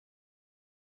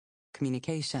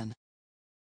communication.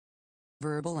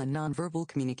 Verbal and nonverbal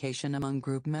communication among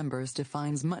group members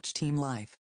defines much team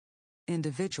life.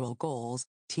 Individual goals,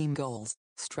 team goals,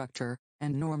 structure,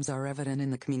 and norms are evident in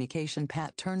the communication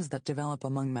patterns that develop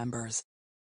among members.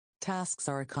 Tasks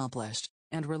are accomplished,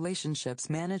 and relationships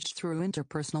managed through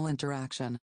interpersonal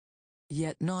interaction.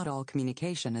 Yet not all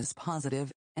communication is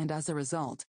positive, and as a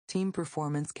result, team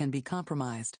performance can be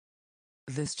compromised.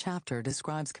 This chapter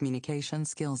describes communication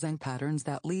skills and patterns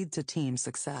that lead to team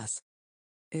success.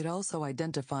 It also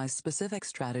identifies specific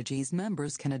strategies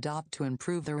members can adopt to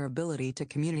improve their ability to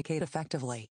communicate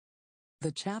effectively.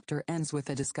 The chapter ends with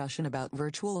a discussion about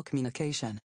virtual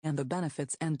communication, and the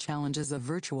benefits and challenges of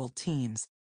virtual teams.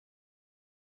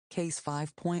 Case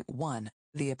 5.1,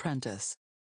 The Apprentice.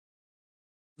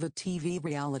 The TV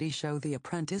reality show The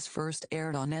Apprentice first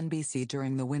aired on NBC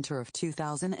during the winter of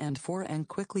 2004 and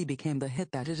quickly became the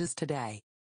hit that it is today.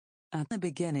 At the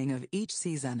beginning of each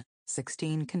season,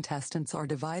 16 contestants are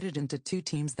divided into two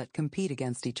teams that compete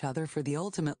against each other for the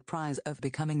ultimate prize of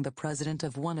becoming the president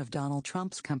of one of Donald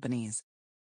Trump's companies.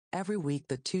 Every week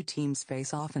the two teams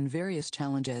face off in various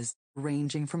challenges,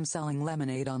 ranging from selling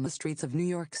lemonade on the streets of New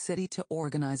York City to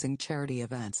organizing charity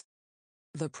events.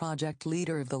 The project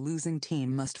leader of the losing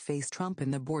team must face Trump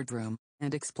in the boardroom,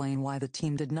 and explain why the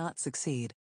team did not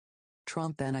succeed.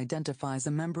 Trump then identifies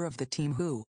a member of the team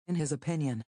who, in his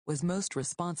opinion, was most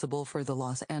responsible for the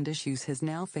loss and issues his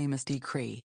now famous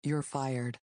decree, "You're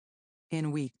fired."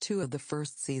 In week 2 of the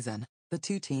first season, the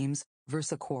two teams,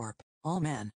 VersaCorp, all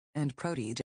men, and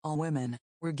Protege, all women,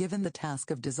 were given the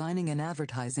task of designing an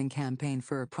advertising campaign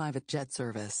for a private jet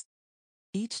service.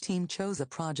 Each team chose a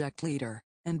project leader,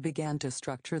 and began to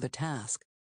structure the task.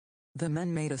 The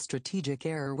men made a strategic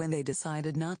error when they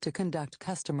decided not to conduct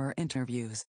customer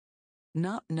interviews.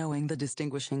 Not knowing the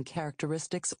distinguishing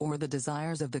characteristics or the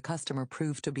desires of the customer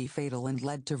proved to be fatal and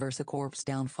led to VersaCorp's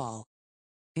downfall.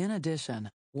 In addition,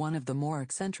 one of the more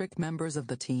eccentric members of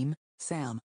the team,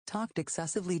 Sam, talked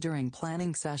excessively during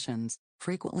planning sessions,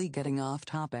 frequently getting off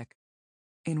topic.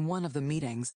 In one of the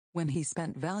meetings, when he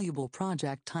spent valuable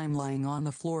project time lying on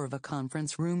the floor of a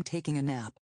conference room taking a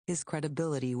nap, his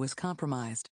credibility was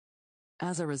compromised.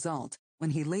 As a result,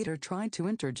 when he later tried to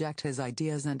interject his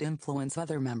ideas and influence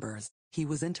other members, he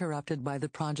was interrupted by the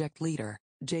project leader,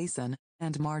 Jason,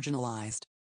 and marginalized.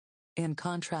 In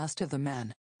contrast to the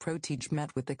men, Protege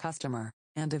met with the customer,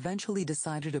 and eventually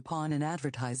decided upon an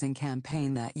advertising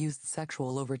campaign that used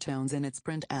sexual overtones in its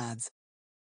print ads.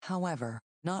 However,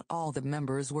 not all the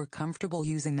members were comfortable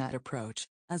using that approach,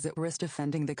 as it risked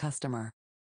offending the customer.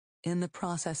 In the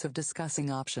process of discussing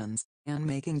options, and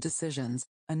making decisions,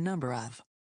 a number of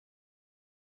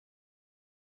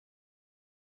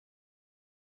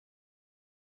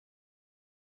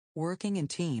working in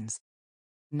teams.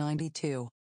 92.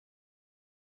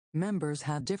 Members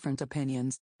had different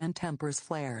opinions, and tempers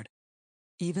flared.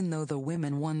 Even though the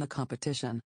women won the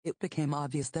competition, it became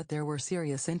obvious that there were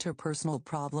serious interpersonal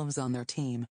problems on their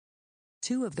team.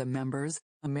 Two of the members,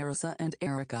 Amerisa and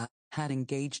Erica, had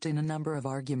engaged in a number of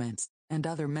arguments, and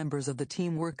other members of the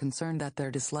team were concerned that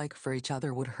their dislike for each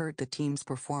other would hurt the team's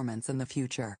performance in the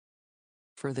future.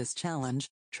 For this challenge,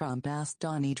 Trump asked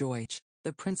Donnie Deutsch,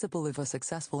 the principal of a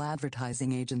successful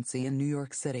advertising agency in New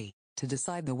York City, to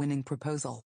decide the winning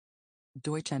proposal.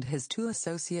 Deutsch and his two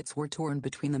associates were torn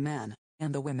between the men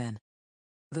and the women.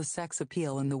 The sex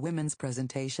appeal in the women's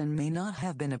presentation may not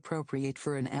have been appropriate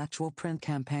for an actual print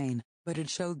campaign, but it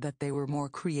showed that they were more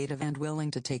creative and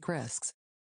willing to take risks.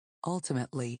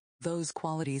 Ultimately, those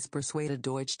qualities persuaded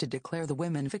Deutsch to declare the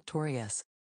women victorious.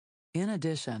 In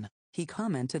addition, he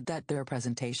commented that their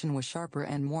presentation was sharper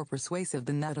and more persuasive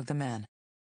than that of the men.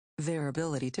 Their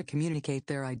ability to communicate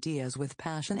their ideas with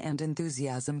passion and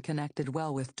enthusiasm connected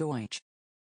well with Deutsch.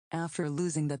 After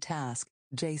losing the task,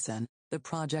 Jason, the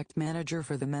project manager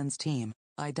for the men's team,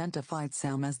 identified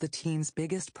Sam as the team's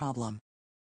biggest problem.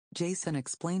 Jason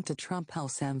explained to Trump how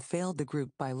Sam failed the group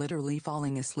by literally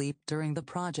falling asleep during the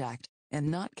project,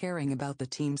 and not caring about the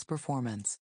team's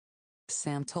performance.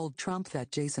 Sam told Trump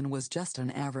that Jason was just an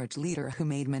average leader who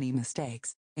made many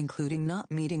mistakes, including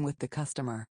not meeting with the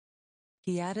customer.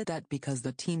 He added that because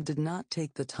the team did not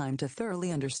take the time to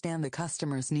thoroughly understand the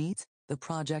customer's needs, the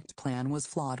project plan was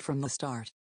flawed from the start.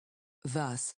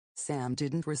 Thus, Sam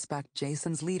didn't respect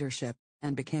Jason's leadership,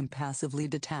 and became passively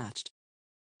detached.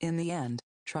 In the end,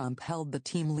 Trump held the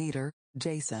team leader,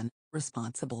 Jason,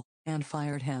 responsible, and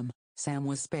fired him. Sam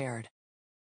was spared.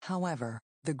 However,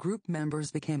 the group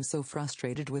members became so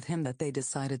frustrated with him that they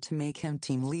decided to make him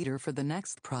team leader for the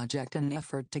next project in an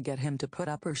effort to get him to put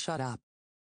up or shut up.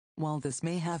 While this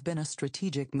may have been a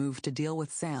strategic move to deal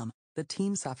with Sam, the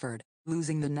team suffered,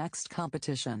 losing the next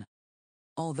competition.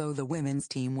 Although the women's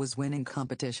team was winning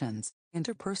competitions,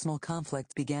 interpersonal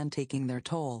conflicts began taking their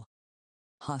toll.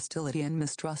 Hostility and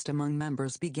mistrust among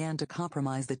members began to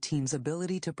compromise the team's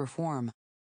ability to perform.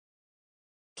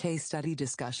 Case study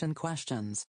discussion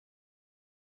questions.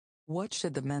 What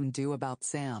should the men do about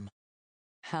Sam?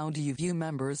 How do you view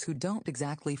members who don't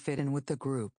exactly fit in with the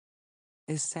group?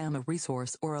 Is Sam a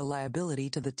resource or a liability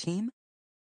to the team?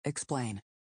 Explain.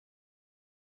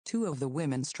 Two of the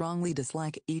women strongly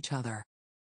dislike each other.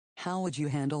 How would you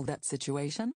handle that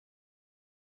situation?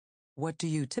 What do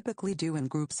you typically do in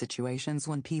group situations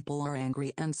when people are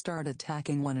angry and start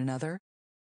attacking one another?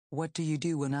 What do you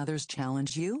do when others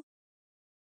challenge you?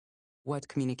 What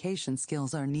communication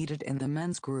skills are needed in the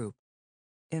men's group?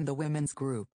 In the women's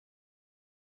group?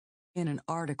 In an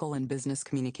article in Business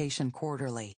Communication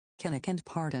Quarterly, Kinnick and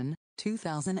Parton,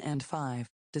 2005,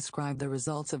 described the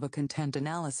results of a content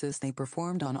analysis they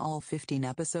performed on all 15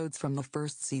 episodes from the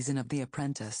first season of The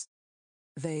Apprentice.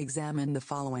 They examined the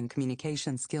following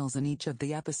communication skills in each of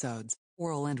the episodes: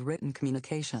 oral and written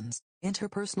communications,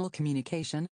 interpersonal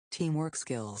communication, teamwork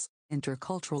skills,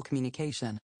 intercultural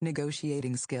communication,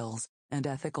 negotiating skills, and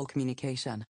ethical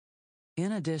communication.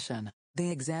 In addition, they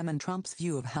examined Trump's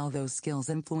view of how those skills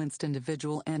influenced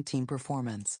individual and team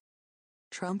performance.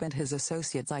 Trump and his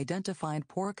associates identified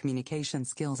poor communication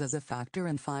skills as a factor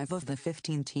in 5 of the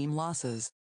 15 team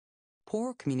losses.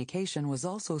 Poor communication was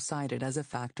also cited as a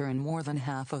factor in more than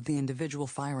half of the individual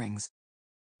firings.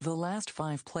 The last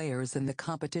 5 players in the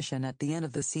competition at the end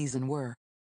of the season were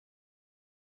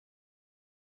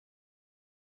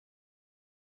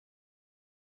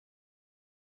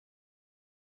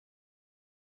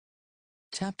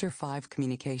Ch5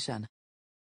 Communication.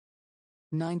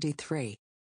 93.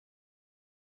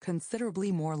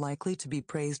 Considerably more likely to be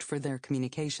praised for their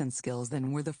communication skills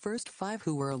than were the first 5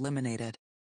 who were eliminated.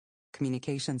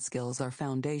 Communication skills are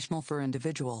foundational for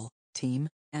individual, team,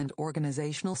 and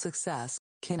organizational success,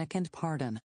 Kinnick and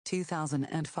Parton,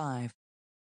 2005.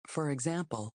 For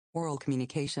example, oral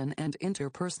communication and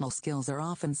interpersonal skills are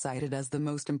often cited as the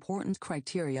most important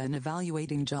criteria in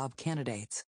evaluating job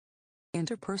candidates.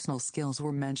 Interpersonal skills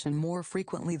were mentioned more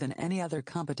frequently than any other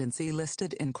competency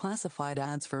listed in classified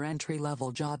ads for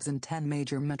entry-level jobs in 10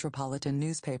 major metropolitan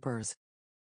newspapers.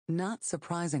 Not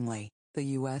surprisingly, the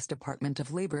U.S. Department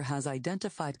of Labor has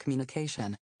identified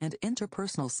communication and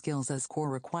interpersonal skills as core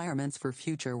requirements for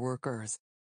future workers.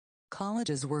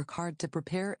 Colleges work hard to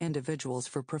prepare individuals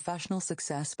for professional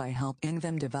success by helping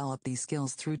them develop these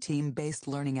skills through team-based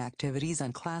learning activities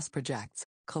and class projects,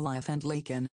 Ch5 and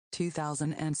Lakin,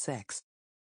 2006.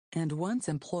 And once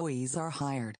employees are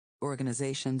hired,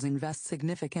 organizations invest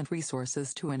significant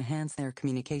resources to enhance their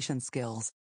communication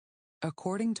skills.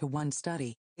 According to one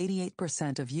study,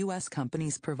 88% of U.S.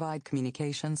 companies provide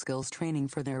communication skills training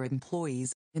for their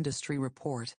employees, Industry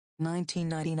Report,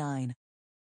 1999.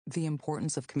 The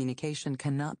importance of communication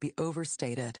cannot be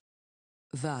overstated.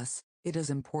 Thus, it is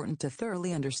important to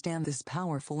thoroughly understand this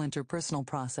powerful interpersonal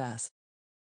process.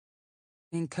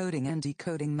 Encoding and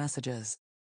decoding messages.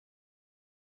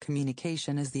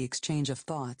 Communication is the exchange of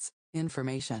thoughts,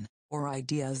 information, or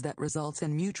ideas that results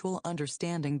in mutual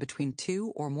understanding between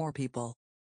 2 or more people.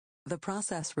 The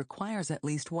process requires at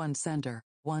least one sender,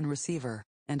 one receiver,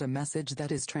 and a message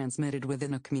that is transmitted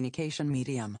within a communication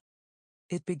medium.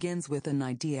 It begins with an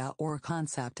idea or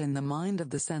concept in the mind of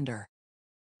the sender.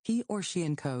 He or she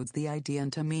encodes the idea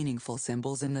into meaningful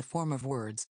symbols in the form of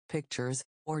words, pictures,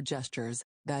 or gestures,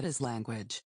 that is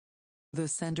language. The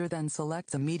sender then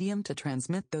selects a medium to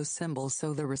transmit those symbols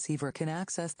so the receiver can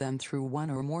access them through one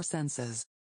or more senses.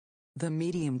 The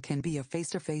medium can be a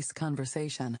face-to-face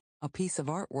conversation, a piece of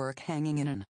artwork hanging in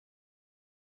an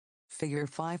Figure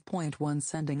 5.1.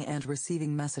 Sending and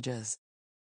receiving messages.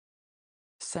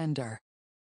 Sender.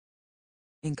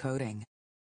 Encoding.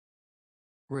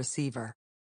 Receiver.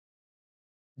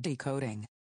 Decoding.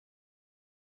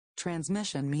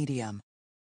 Transmission medium.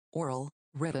 Oral,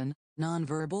 written,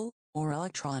 nonverbal, or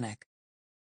electronic.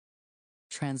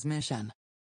 Transmission.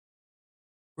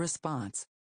 Response.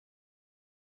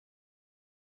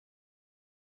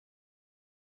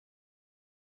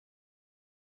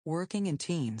 Working in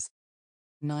teams.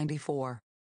 94.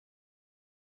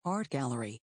 Art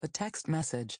gallery, a text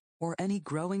message, or any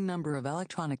growing number of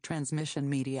electronic transmission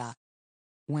media.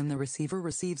 When the receiver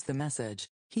receives the message,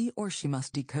 he or she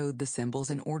must decode the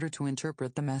symbols in order to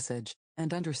interpret the message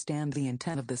and understand the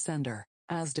intent of the sender,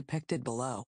 as depicted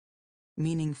below.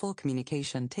 Meaningful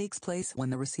communication takes place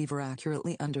when the receiver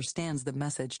accurately understands the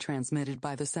message transmitted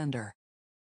by the sender.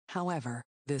 However,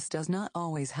 this does not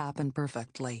always happen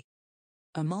perfectly.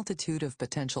 A multitude of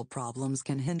potential problems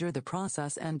can hinder the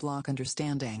process and block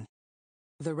understanding.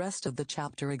 The rest of the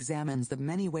chapter examines the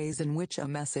many ways in which a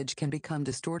message can become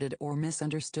distorted or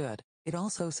misunderstood. It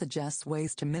also suggests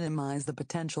ways to minimize the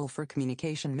potential for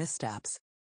communication missteps.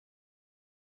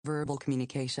 Verbal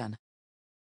communication.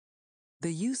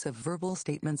 The use of verbal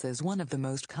statements is one of the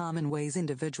most common ways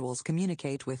individuals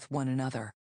communicate with one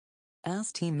another.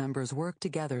 As team members work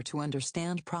together to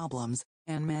understand problems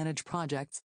and manage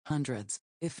projects, hundreds,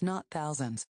 if not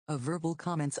thousands, of verbal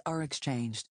comments are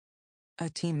exchanged. A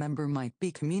team member might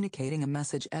be communicating a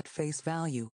message at face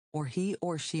value, or he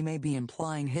or she may be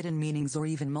implying hidden meanings or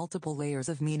even multiple layers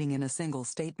of meaning in a single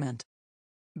statement.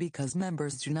 Because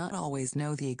members do not always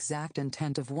know the exact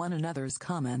intent of one another's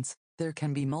comments, there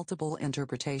can be multiple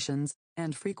interpretations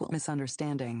and frequent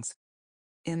misunderstandings.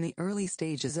 In the early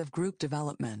stages of group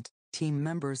development, team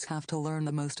members have to learn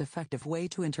the most effective way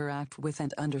to interact with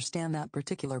and understand that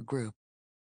particular group.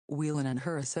 Whelan and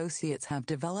her associates have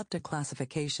developed a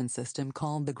classification system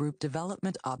called the Group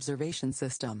Development Observation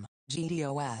System,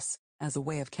 GDOS, as a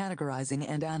way of categorizing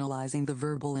and analyzing the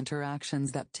verbal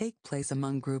interactions that take place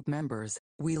among group members.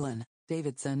 Whelan,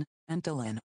 Davidson, and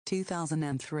Dillon,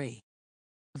 2003.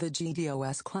 The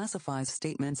GDOS classifies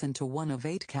statements into one of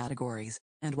 8 categories,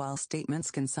 and while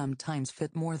statements can sometimes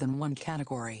fit more than one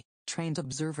category, trained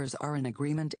observers are in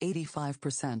agreement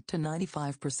 85% to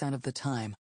 95% of the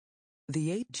time.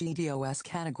 The 8 GDOS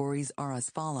categories are as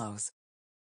follows.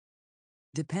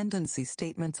 Dependency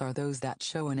statements are those that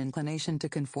show an inclination to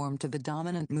conform to the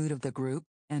dominant mood of the group,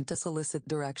 and to solicit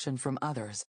direction from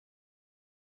others.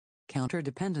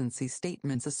 Counterdependency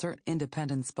statements assert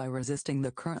independence by resisting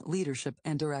the current leadership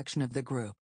and direction of the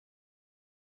group.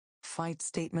 Fight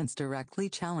statements directly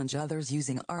challenge others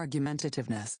using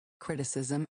argumentativeness,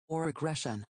 criticism, or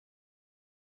aggression.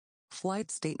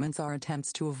 Flight statements are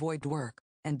attempts to avoid work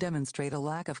and demonstrate a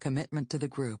lack of commitment to the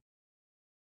group.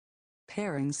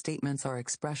 Pairing statements are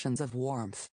expressions of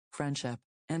warmth, friendship,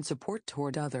 and support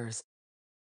toward others.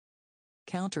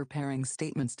 Counter-pairing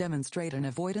statements demonstrate an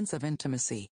avoidance of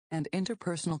intimacy and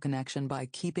interpersonal connection by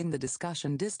keeping the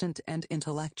discussion distant and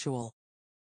intellectual.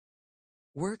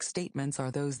 Work statements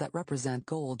are those that represent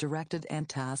goal-directed and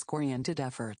task-oriented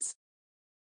efforts.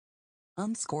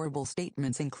 Unscorable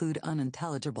statements include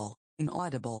unintelligible,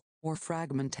 inaudible, or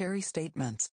fragmentary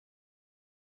statements.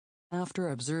 After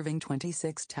observing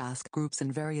 26 task groups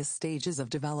in various stages of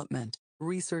development,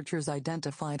 researchers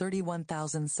identified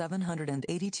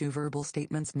 31,782 verbal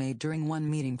statements made during one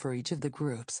meeting for each of the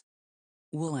groups.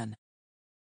 Whelan.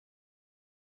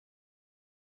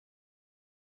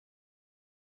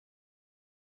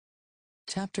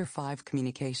 Chapter 5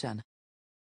 Communication.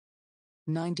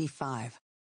 95.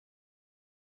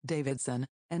 Davidson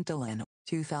and Dillon,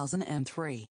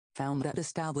 2003, found that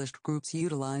established groups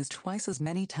utilize twice as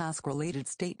many task-related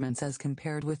statements as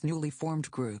compared with newly formed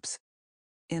groups.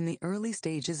 In the early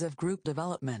stages of group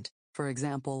development, for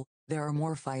example, there are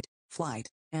more fight, flight,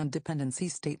 and dependency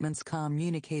statements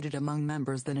communicated among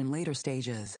members than in later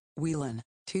stages. Whelan,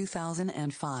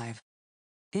 2005.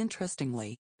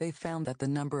 Interestingly, they found that the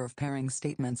number of pairing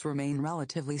statements remain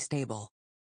relatively stable.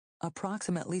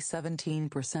 Approximately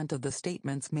 17% of the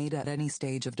statements made at any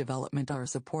stage of development are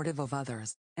supportive of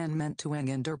others, and meant to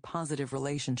engender positive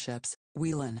relationships.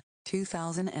 Whelan,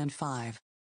 2005.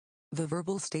 The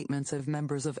verbal statements of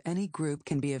members of any group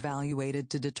can be evaluated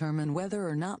to determine whether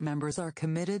or not members are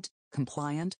committed,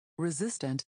 compliant,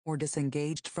 resistant, or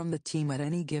disengaged from the team at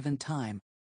any given time.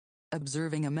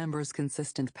 Observing a member's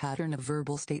consistent pattern of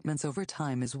verbal statements over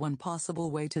time is one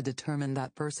possible way to determine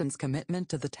that person's commitment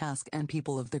to the task and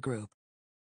people of the group.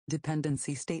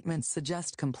 Dependency statements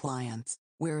suggest compliance,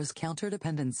 whereas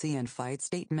counterdependency and fight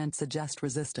statements suggest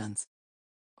resistance.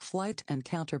 Flight and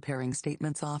counterpairing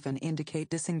statements often indicate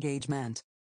disengagement.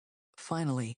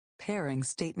 Finally, pairing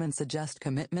statements suggest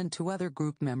commitment to other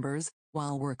group members,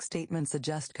 while work statements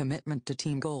suggest commitment to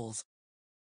team goals.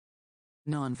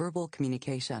 Nonverbal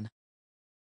communication.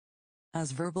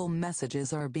 As verbal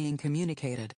messages are being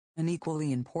communicated, an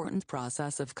equally important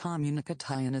process of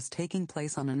communication is taking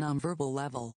place on a nonverbal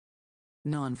level.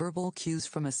 Nonverbal cues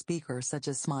from a speaker such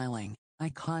as smiling,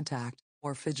 eye contact,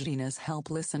 or fidgetiness help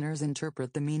listeners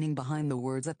interpret the meaning behind the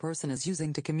words a person is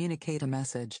using to communicate a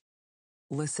message.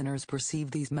 Listeners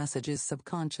perceive these messages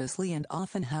subconsciously and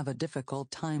often have a difficult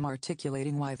time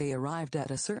articulating why they arrived at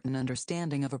a certain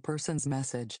understanding of a person's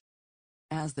message.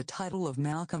 As the title of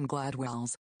Malcolm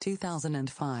Gladwell's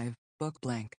 2005 book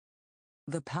Blink,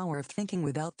 The Power of Thinking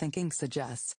Without Thinking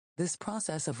suggests, this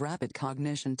process of rapid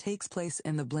cognition takes place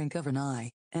in the blink of an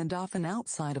eye, and often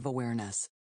outside of awareness.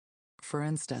 For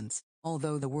instance,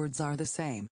 although the words are the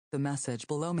same, the message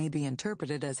below may be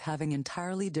interpreted as having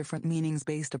entirely different meanings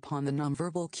based upon the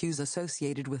nonverbal cues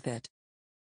associated with it.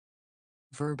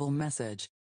 Verbal message.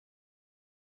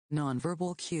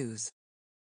 Nonverbal cues.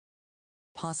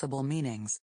 Possible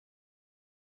meanings.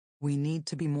 We need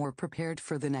to be more prepared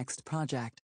for the next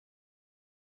project.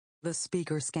 The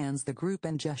speaker scans the group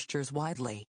and gestures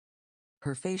widely.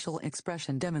 Her facial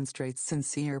expression demonstrates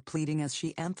sincere pleading as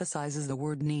she emphasizes the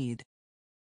word need.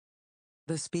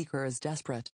 The speaker is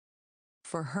desperate.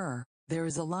 For her, there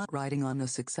is a lot riding on the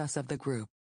success of the group.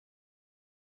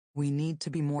 We need to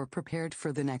be more prepared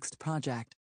for the next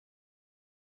project.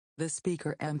 The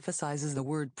speaker emphasizes the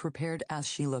word prepared as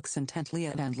she looks intently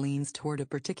at and leans toward a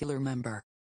particular member.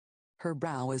 Her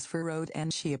brow is furrowed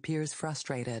and she appears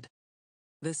frustrated.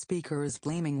 The speaker is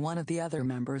blaming one of the other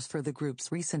members for the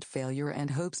group's recent failure and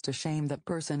hopes to shame that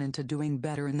person into doing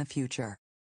better in the future.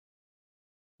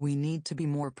 We need to be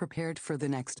more prepared for the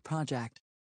next project.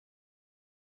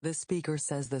 The speaker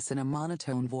says this in a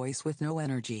monotone voice with no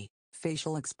energy,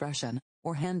 facial expression,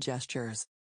 or hand gestures.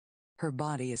 Her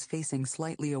body is facing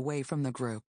slightly away from the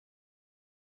group.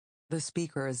 The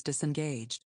speaker is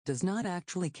disengaged, does not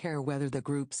actually care whether the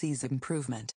group sees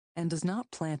improvement, and does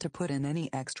not plan to put in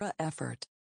any extra effort.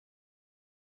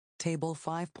 Table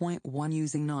 5.1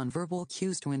 Using nonverbal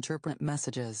cues to interpret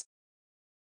messages.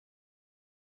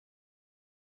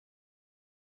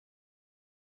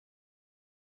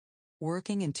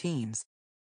 Working in teams.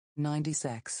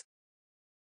 96.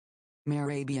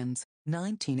 Mehrabian's,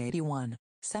 1981,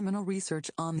 seminal research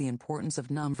on the importance of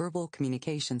nonverbal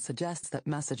communication suggests that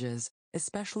messages,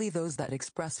 especially those that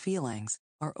express feelings,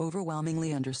 are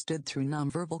overwhelmingly understood through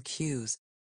nonverbal cues.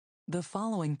 The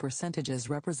following percentages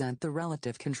represent the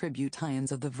relative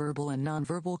contributions of the verbal and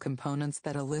nonverbal components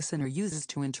that a listener uses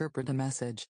to interpret a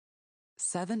message.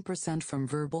 7% from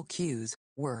verbal cues,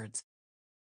 words.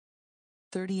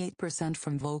 38%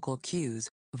 from vocal cues,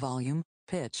 volume,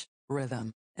 pitch,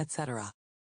 rhythm, etc.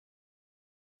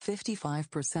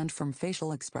 55% from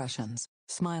facial expressions,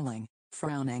 smiling,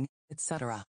 frowning,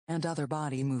 etc., and other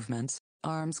body movements,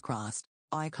 arms crossed,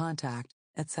 eye contact,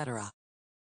 etc.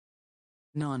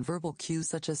 Nonverbal cues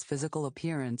such as physical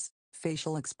appearance,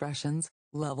 facial expressions,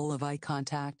 level of eye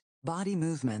contact, body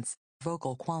movements,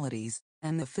 vocal qualities,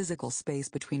 and the physical space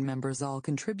between members all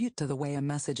contribute to the way a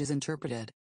message is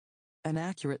interpreted. An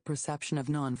accurate perception of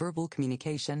nonverbal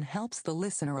communication helps the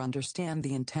listener understand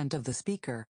the intent of the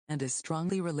speaker, and is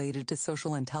strongly related to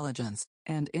social intelligence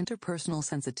and interpersonal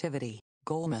sensitivity.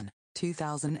 Goldman,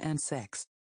 2006.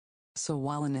 So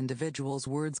while an individual's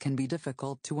words can be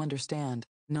difficult to understand,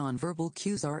 nonverbal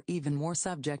cues are even more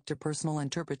subject to personal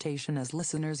interpretation as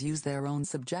listeners use their own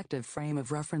subjective frame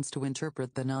of reference to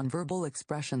interpret the nonverbal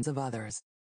expressions of others.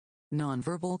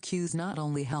 Nonverbal cues not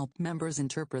only help members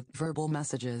interpret verbal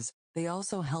messages, they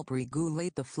also help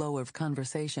regulate the flow of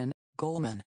conversation.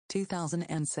 Goldman,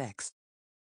 2006.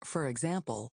 For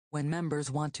example, when members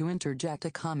want to interject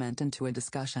a comment into a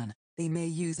discussion, they may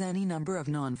use any number of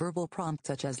nonverbal prompts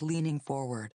such as leaning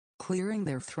forward, clearing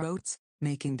their throats,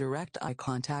 making direct eye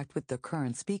contact with the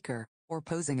current speaker, or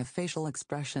posing a facial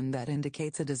expression that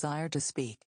indicates a desire to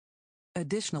speak.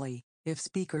 Additionally, if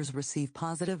speakers receive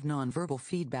positive nonverbal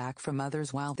feedback from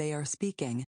others while they are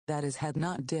speaking, that is head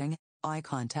nodding, eye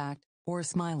contact, or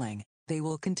smiling, they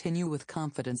will continue with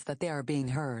confidence that they are being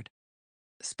heard.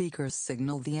 Speakers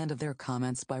signal the end of their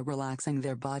comments by relaxing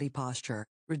their body posture,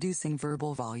 reducing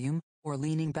verbal volume, or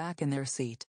leaning back in their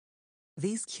seat.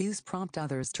 These cues prompt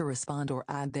others to respond or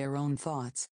add their own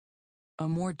thoughts. A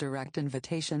more direct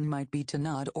invitation might be to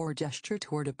nod or gesture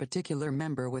toward a particular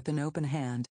member with an open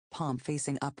hand, palm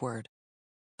facing upward.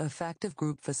 Effective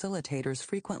group facilitators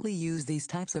frequently use these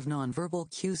types of nonverbal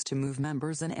cues to move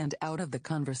members in and out of the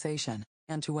conversation,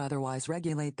 and to otherwise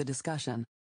regulate the discussion.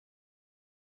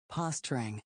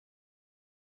 Posturing.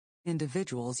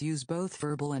 Individuals use both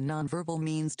verbal and nonverbal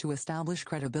means to establish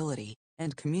credibility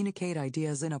and communicate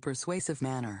ideas in a persuasive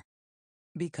manner.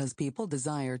 Because people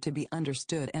desire to be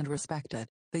understood and respected,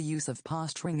 the use of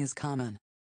posturing is common.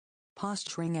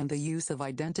 Posturing and the use of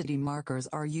identity markers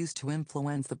are used to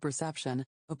influence the perception,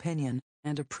 opinion,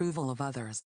 and approval of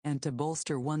others, and to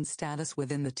bolster one's status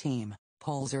within the team.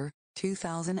 Polzer,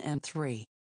 2003.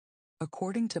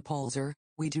 According to Polzer,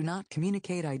 we do not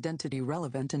communicate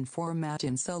identity-relevant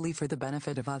information solely for the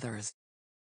benefit of others.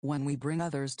 When we bring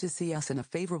others to see us in a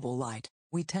favorable light,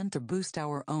 we tend to boost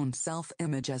our own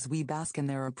self-image as we bask in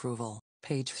their approval.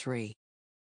 Page 3.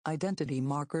 Identity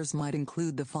markers might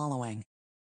include the following.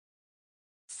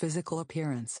 Physical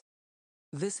appearance.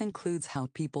 This includes how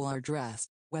people are dressed,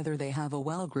 whether they have a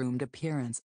well-groomed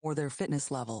appearance, or their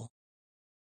fitness level.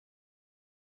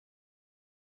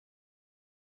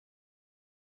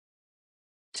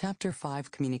 Chapter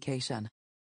 5 Communication.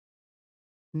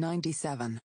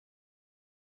 97.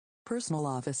 Personal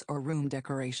office or room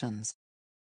decorations.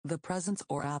 The presence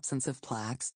or absence of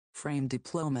plaques, framed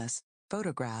diplomas,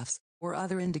 photographs, or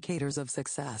other indicators of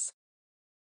success.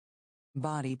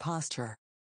 Body posture.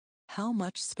 How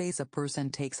much space a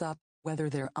person takes up, whether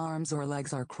their arms or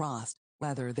legs are crossed,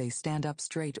 whether they stand up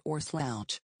straight or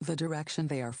slouch, the direction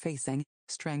they are facing,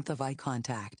 strength of eye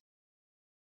contact.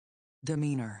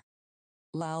 Demeanor.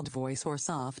 Loud voice or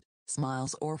soft,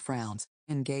 smiles or frowns,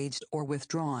 engaged or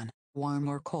withdrawn, warm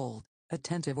or cold,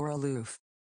 attentive or aloof.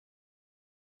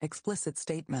 Explicit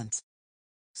statements.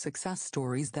 Success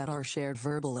stories that are shared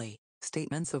verbally,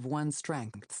 statements of one's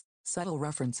strengths, subtle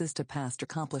references to past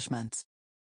accomplishments.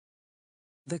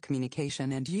 The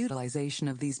communication and utilization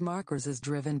of these markers is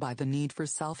driven by the need for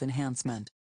self-enhancement.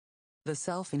 The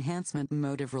self-enhancement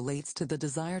motive relates to the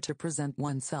desire to present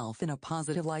oneself in a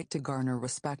positive light to garner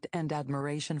respect and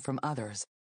admiration from others.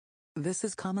 This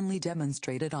is commonly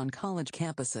demonstrated on college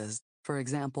campuses, for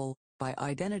example, by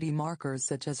identity markers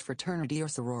such as fraternity or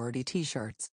sorority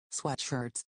t-shirts,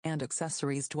 sweatshirts, and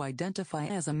accessories to identify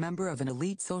as a member of an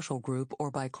elite social group,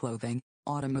 or by clothing,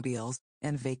 automobiles,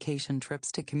 and vacation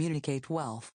trips to communicate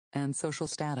wealth and social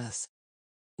status.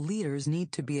 Leaders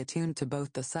need to be attuned to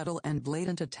both the subtle and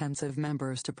blatant attempts of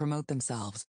members to promote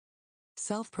themselves.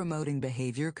 Self-promoting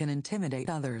behavior can intimidate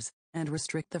others and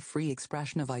restrict the free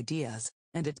expression of ideas,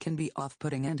 and it can be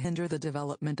off-putting and hinder the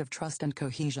development of trust and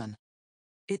cohesion.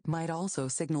 It might also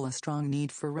signal a strong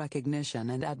need for recognition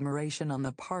and admiration on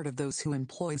the part of those who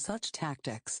employ such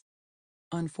tactics.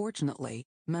 Unfortunately,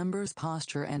 members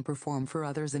posture and perform for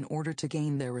others in order to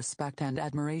gain their respect and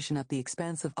admiration at the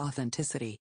expense of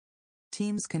authenticity.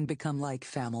 Teams can become like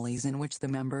families in which the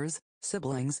members,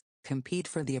 siblings, compete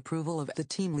for the approval of the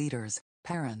team leaders,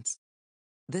 parents.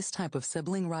 This type of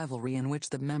sibling rivalry in which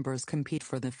the members compete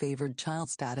for the favored child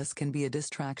status can be a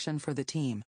distraction for the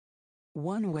team.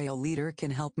 One way a leader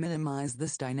can help minimize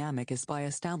this dynamic is by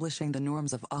establishing the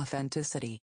norms of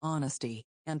authenticity, honesty,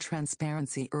 and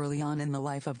transparency early on in the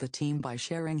life of the team by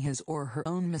sharing his or her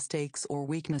own mistakes or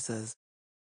weaknesses.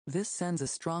 This sends a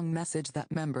strong message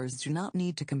that members do not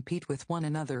need to compete with one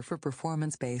another for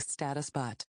performance-based status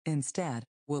but, instead,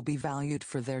 will be valued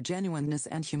for their genuineness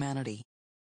and humanity.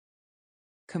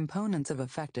 Components of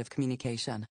effective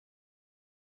communication.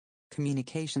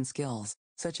 Communication skills,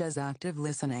 such as active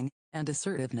listening and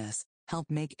assertiveness, help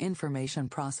make information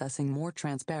processing more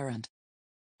transparent.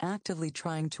 Actively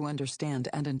trying to understand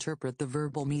and interpret the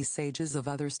verbal messages of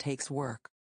others takes work.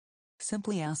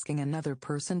 Simply asking another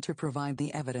person to provide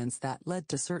the evidence that led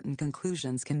to certain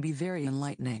conclusions can be very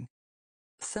enlightening.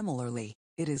 Similarly,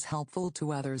 it is helpful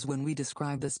to others when we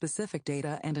describe the specific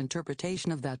data and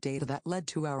interpretation of that data that led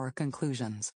to our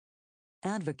conclusions.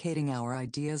 Advocating our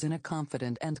ideas in a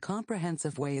confident and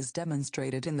comprehensive way is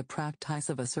demonstrated in the practice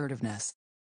of assertiveness.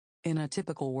 In a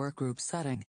typical workgroup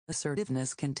setting,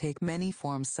 assertiveness can take many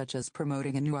forms, such as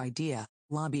promoting a new idea,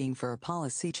 lobbying for a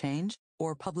policy change,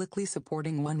 or publicly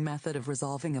supporting one method of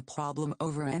resolving a problem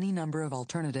over any number of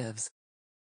alternatives.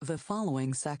 The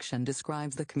following section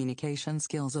describes the communication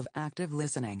skills of active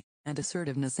listening and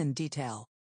assertiveness in detail.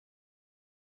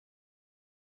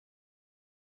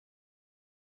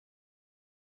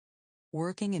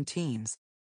 Working in teams.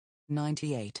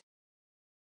 98.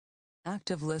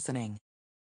 Active listening.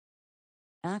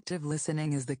 Active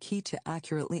listening is the key to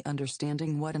accurately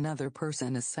understanding what another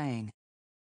person is saying.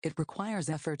 It requires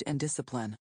effort and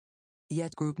discipline.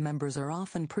 Yet group members are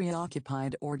often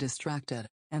preoccupied or distracted,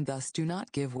 and thus do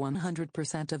not give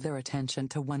 100% of their attention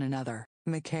to one another.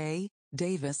 McKay,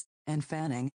 Davis, and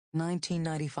Fanning,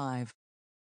 1995.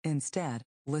 Instead,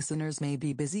 listeners may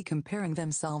be busy comparing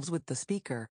themselves with the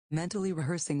speaker, mentally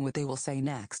rehearsing what they will say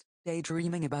next,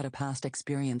 daydreaming about a past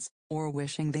experience, or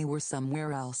wishing they were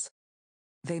somewhere else.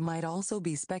 They might also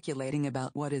be speculating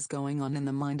about what is going on in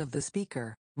the mind of the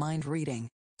speaker, mind reading,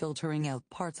 filtering out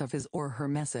parts of his or her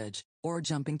message, or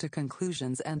jumping to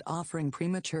conclusions and offering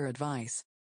premature advice.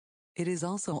 It is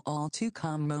also all too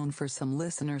common for some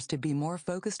listeners to be more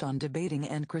focused on debating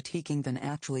and critiquing than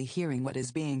actually hearing what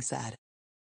is being said.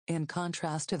 In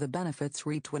contrast to the benefits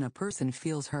reaped when a person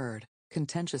feels heard,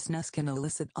 contentiousness can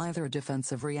elicit either a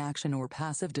defensive reaction or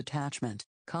passive detachment,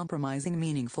 compromising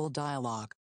meaningful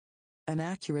dialogue. An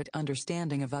accurate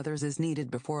understanding of others is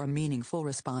needed before a meaningful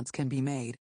response can be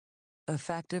made.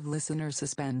 Effective listeners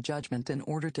suspend judgment in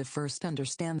order to first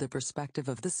understand the perspective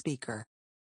of the speaker.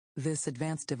 This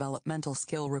advanced developmental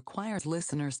skill requires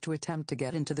listeners to attempt to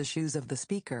get into the shoes of the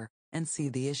speaker and see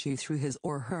the issue through his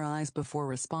or her eyes before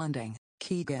responding.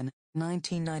 Keegan,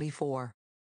 1994.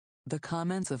 The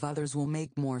comments of others will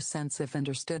make more sense if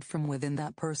understood from within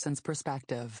that person's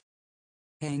perspective.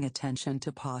 Paying attention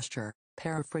to posture,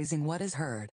 paraphrasing what is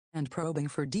heard, and probing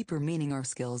for deeper meaning are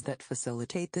skills that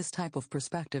facilitate this type of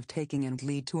perspective taking and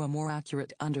lead to a more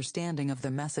accurate understanding of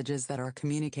the messages that are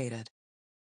communicated.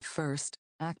 First,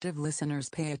 active listeners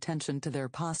pay attention to their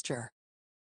posture.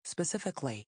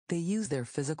 Specifically, they use their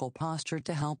physical posture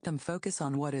to help them focus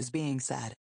on what is being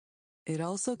said. It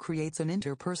also creates an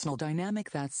interpersonal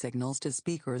dynamic that signals to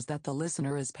speakers that the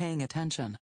listener is paying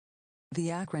attention. The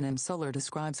acronym SOLAR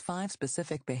describes 5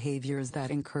 specific behaviors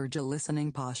that encourage a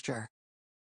listening posture.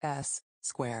 S.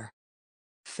 Square.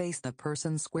 Face the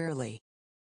person squarely.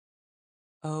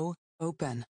 O.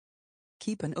 Open.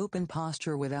 Keep an open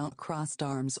posture without crossed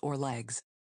arms or legs.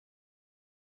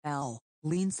 L.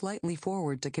 Lean slightly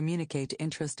forward to communicate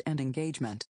interest and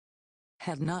engagement.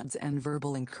 Head nods and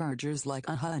verbal encouragers like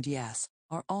and yes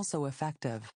are also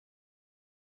effective.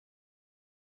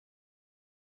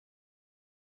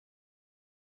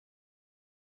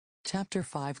 Chapter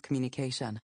 5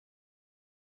 Communication.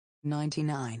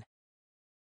 99.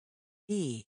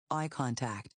 E. Eye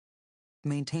contact.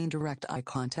 Maintain direct eye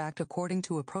contact according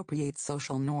to appropriate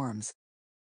social norms.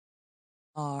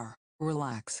 R.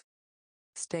 Relax.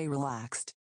 Stay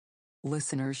relaxed.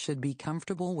 Listeners should be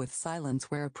comfortable with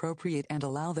silence where appropriate and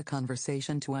allow the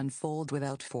conversation to unfold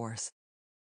without force.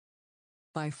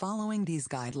 By following these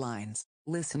guidelines,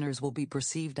 listeners will be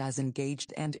perceived as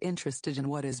engaged and interested in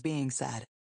what is being said.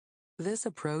 This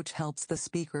approach helps the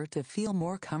speaker to feel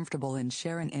more comfortable in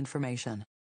sharing information.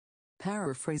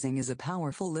 Paraphrasing is a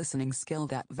powerful listening skill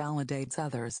that validates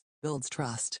others, builds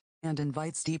trust, and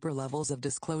invites deeper levels of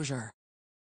disclosure.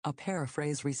 A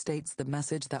paraphrase restates the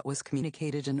message that was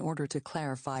communicated in order to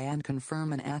clarify and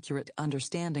confirm an accurate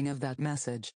understanding of that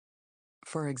message.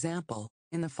 For example,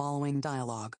 in the following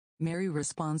dialogue, Mary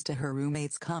responds to her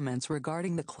roommate's comments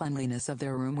regarding the cleanliness of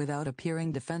their room without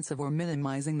appearing defensive or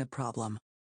minimizing the problem.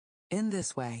 In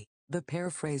this way, the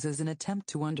paraphrase is an attempt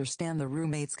to understand the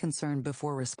roommate's concern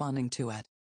before responding to it.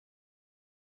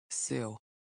 Sue.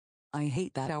 I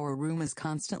hate that our room is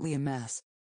constantly a mess.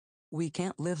 We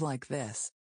can't live like this.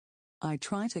 I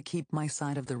try to keep my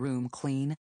side of the room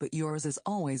clean, but yours is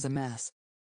always a mess.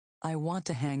 I want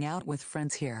to hang out with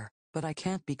friends here, but I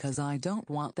can't because I don't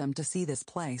want them to see this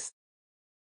place.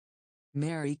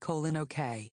 Mary: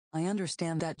 Okay, I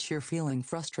understand that you're feeling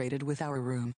frustrated with our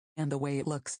room, and the way it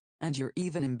looks, and you're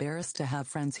even embarrassed to have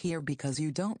friends here because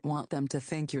you don't want them to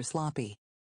think you're sloppy.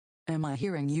 Am I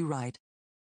hearing you right?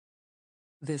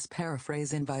 This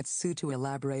paraphrase invites Sue to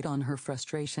elaborate on her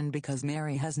frustration because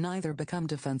Mary has neither become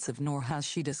defensive nor has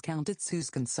she discounted Sue's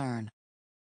concern.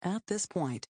 At this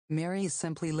point, Mary is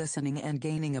simply listening and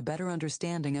gaining a better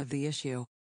understanding of the issue.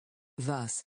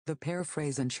 Thus, the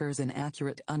paraphrase ensures an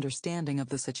accurate understanding of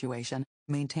the situation,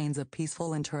 maintains a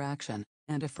peaceful interaction,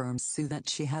 and affirms Sue that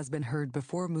she has been heard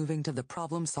before moving to the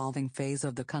problem-solving phase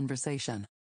of the conversation.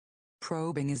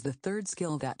 Probing is the third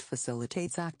skill that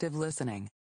facilitates active listening.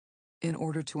 In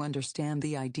order to understand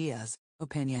the ideas,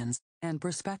 opinions, and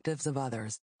perspectives of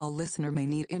others, a listener may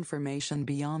need information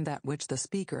beyond that which the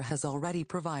speaker has already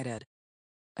provided.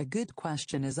 A good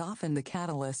question is often the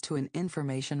catalyst to an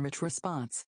information-rich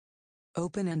response.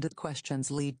 Open-ended questions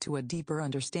lead to a deeper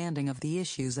understanding of the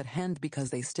issues at hand because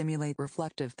they stimulate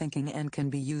reflective thinking and can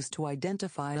be used to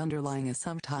identify underlying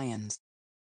tie-ins.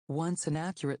 Once an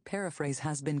accurate paraphrase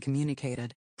has been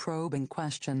communicated, probing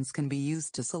questions can be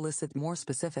used to solicit more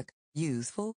specific,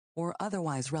 useful, or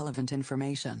otherwise relevant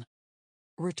information.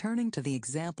 Returning to the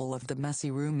example of the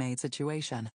messy roommate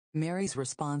situation, Mary's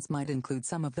response might include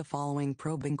some of the following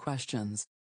probing questions.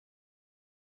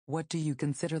 What do you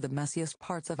consider the messiest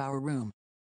parts of our room?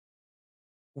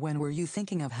 When were you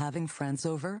thinking of having friends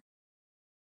over?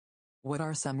 What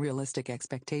are some realistic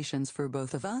expectations for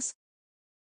both of us?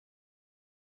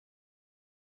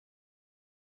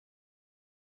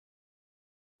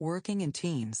 Working in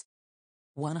teams.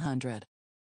 100.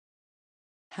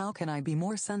 How can I be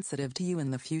more sensitive to you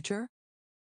in the future?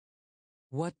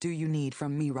 What do you need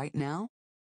from me right now?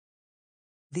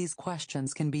 These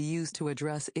questions can be used to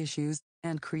address issues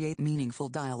and create meaningful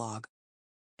dialogue.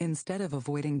 Instead of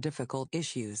avoiding difficult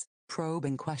issues,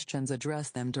 probing questions address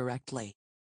them directly.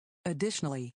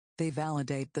 Additionally, they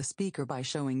validate the speaker by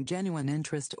showing genuine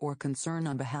interest or concern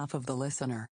on behalf of the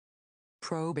listener.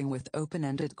 Probing with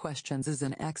open-ended questions is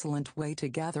an excellent way to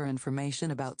gather information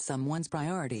about someone's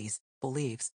priorities,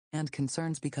 beliefs, and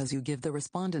concerns because you give the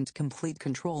respondent complete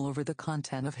control over the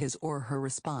content of his or her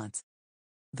response.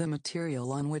 The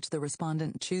material on which the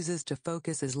respondent chooses to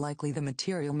focus is likely the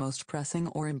material most pressing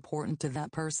or important to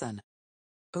that person.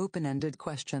 Open-ended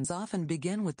questions often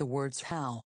begin with the words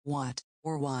how, what,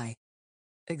 or why.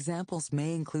 Examples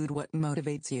may include what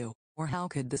motivates you, or how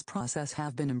could this process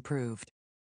have been improved.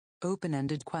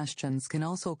 Open-ended questions can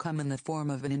also come in the form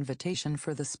of an invitation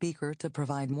for the speaker to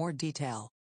provide more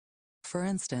detail. For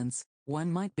instance,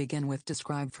 one might begin with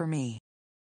 "Describe for me,"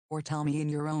 or "Tell me in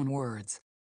your own words."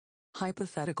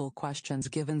 Hypothetical questions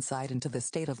give insight into the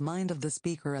state of mind of the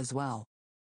speaker as well.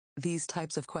 These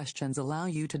types of questions allow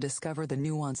you to discover the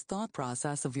nuanced thought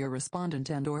process of your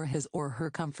respondent and/or his or her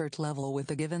comfort level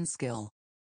with a given skill.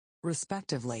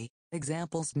 Respectively,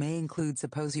 examples may include: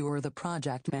 suppose you were the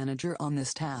project manager on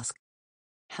this task.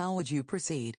 How would you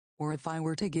proceed? Or if I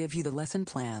were to give you the lesson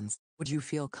plans, would you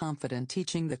feel confident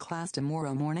teaching the class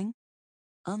tomorrow morning?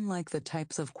 Unlike the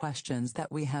types of questions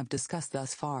that we have discussed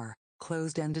thus far,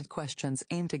 closed-ended questions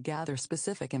aim to gather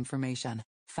specific information,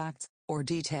 facts, or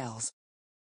details.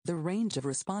 The range of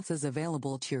responses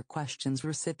available to your question's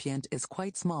recipient is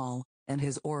quite small, and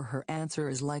his or her answer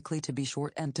is likely to be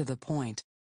short and to the point.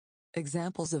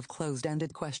 Examples of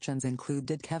closed-ended questions include: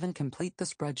 did Kevin complete the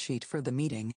spreadsheet for the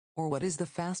meeting, or what is the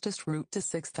fastest route to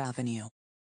 6th Avenue?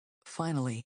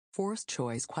 Finally, forced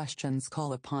choice questions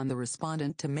call upon the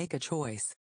respondent to make a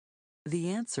choice.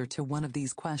 The answer to one of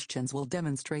these questions will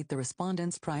demonstrate the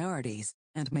respondent's priorities,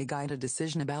 and may guide a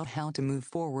decision about how to move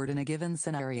forward in a given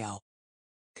scenario.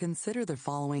 Consider the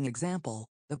following example: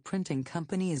 the printing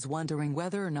company is wondering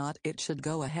whether or not it should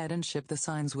go ahead and ship the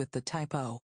signs with the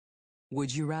typo.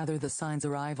 Would you rather the signs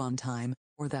arrive on time,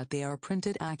 or that they are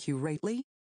printed accurately?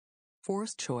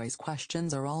 Forced choice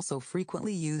questions are also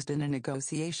frequently used in a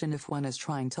negotiation if one is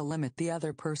trying to limit the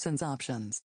other person's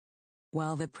options.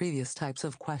 While the previous types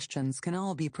of questions can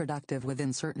all be productive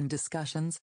within certain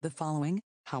discussions, the following,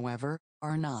 however,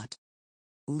 are not.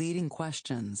 Leading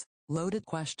questions, loaded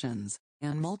questions,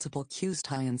 and multiple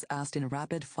questions asked in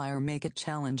rapid fire make it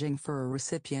challenging for a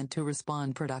recipient to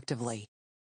respond productively.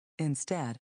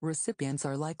 Instead, recipients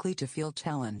are likely to feel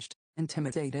challenged,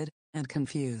 intimidated, and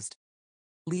confused.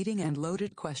 Leading and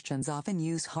loaded questions often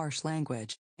use harsh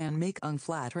language, and make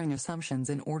unflattering assumptions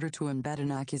in order to embed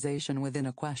an accusation within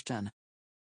a question.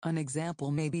 An example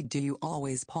may be: do you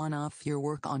always pawn off your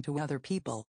work onto other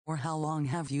people, or how long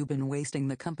have you been wasting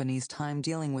the company's time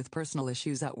dealing with personal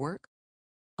issues at work?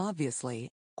 Obviously,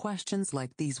 questions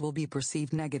like these will be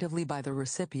perceived negatively by the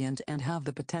recipient and have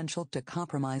the potential to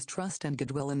compromise trust and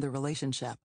goodwill in the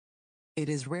relationship. It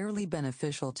is rarely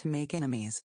beneficial to make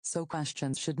enemies, so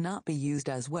questions should not be used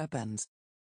as weapons.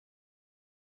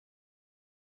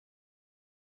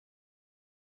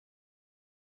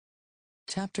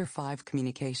 Chapter 5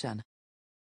 Communication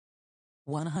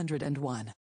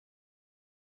 101.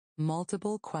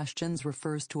 Multiple questions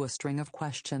refers to a string of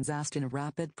questions asked in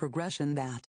rapid progression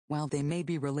that, while they may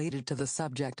be related to the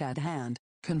subject at hand,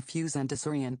 confuse and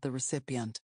disorient the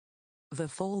recipient. The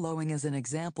following is an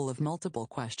example of multiple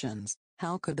questions: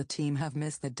 how could the team have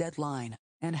missed the deadline,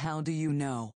 and how do you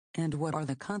know, and what are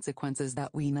the consequences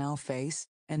that we now face,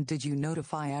 and did you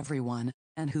notify everyone,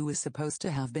 and who is supposed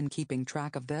to have been keeping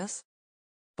track of this?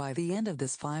 By the end of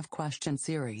this 5-question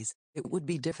series, it would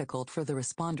be difficult for the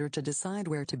responder to decide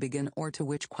where to begin or to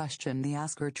which question the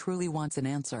asker truly wants an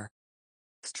answer.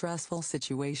 Stressful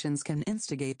situations can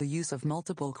instigate the use of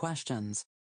multiple questions.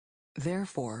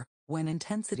 Therefore, when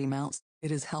intensity mounts,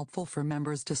 it is helpful for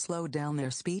members to slow down their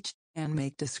speech and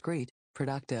make discreet,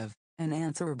 productive, and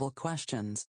answerable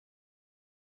questions.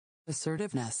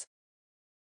 Assertiveness.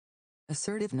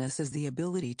 Assertiveness is the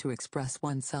ability to express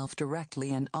oneself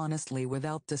directly and honestly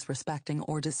without disrespecting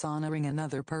or dishonoring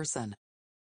another person.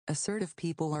 Assertive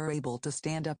people are able to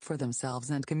stand up for themselves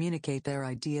and communicate their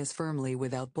ideas firmly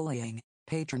without bullying,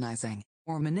 patronizing,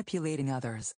 or manipulating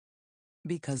others.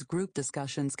 Because group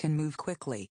discussions can move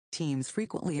quickly, teams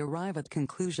frequently arrive at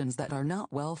conclusions that are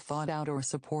not well thought out or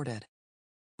supported.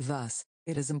 Thus,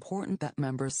 it is important that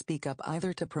members speak up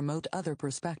either to promote other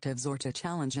perspectives or to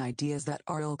challenge ideas that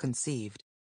are ill-conceived.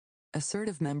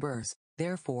 Assertive members,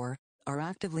 therefore, are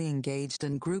actively engaged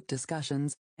in group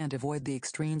discussions, and avoid the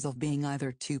extremes of being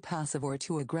either too passive or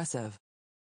too aggressive.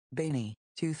 Bainey,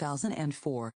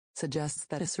 2004, suggests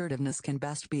that assertiveness can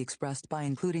best be expressed by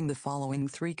including the following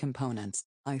 3 components: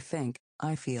 I think,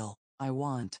 I feel, I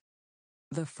want.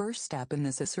 The first step in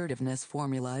this assertiveness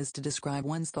formula is to describe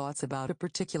one's thoughts about a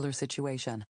particular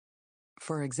situation.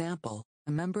 For example,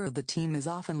 a member of the team is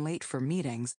often late for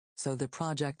meetings, so the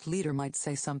project leader might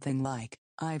say something like,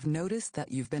 "I've noticed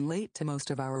that you've been late to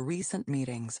most of our recent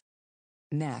meetings."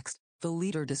 Next, the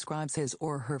leader describes his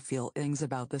or her feelings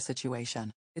about the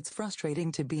situation. "It's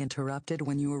frustrating to be interrupted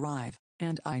when you arrive,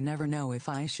 and I never know if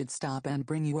I should stop and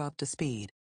bring you up to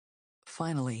speed."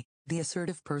 Finally, the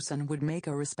assertive person would make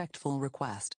a respectful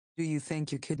request: "Do you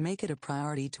think you could make it a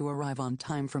priority to arrive on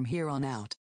time from here on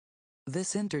out?"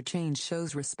 This interchange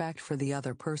shows respect for the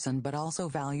other person but also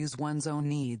values one's own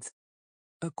needs.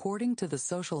 According to the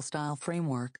social style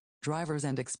framework, drivers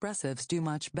and expressives do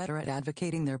much better at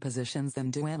advocating their positions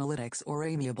than do analytics or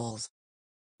amiables.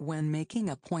 When making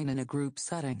a point in a group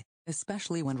setting,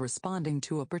 especially when responding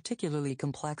to a particularly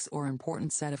complex or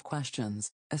important set of questions,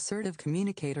 assertive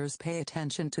communicators pay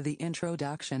attention to the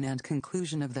introduction and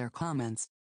conclusion of their comments.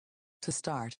 To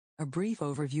start, a brief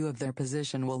overview of their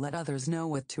position will let others know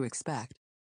what to expect.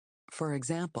 For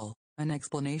example, an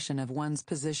explanation of one's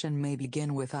position may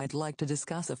begin with "I'd like to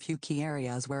discuss a few key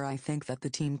areas where I think that the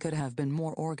team could have been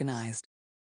more organized."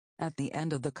 At the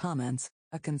end of the comments,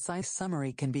 a concise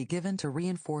summary can be given to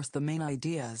reinforce the main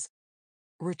ideas.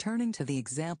 Returning to the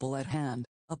example at hand,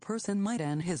 a person might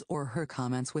end his or her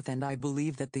comments with "And I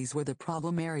believe that these were the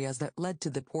problem areas that led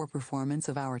to the poor performance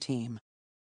of our team."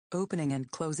 Opening and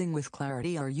closing with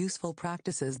clarity are useful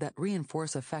practices that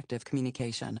reinforce effective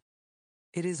communication.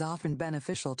 It is often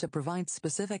beneficial to provide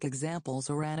specific examples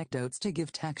or anecdotes to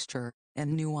give texture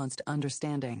and nuanced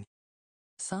understanding.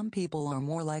 Some people are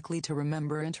more likely to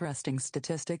remember interesting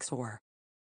statistics or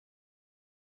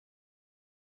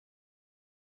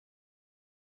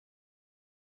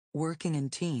working in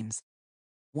teams.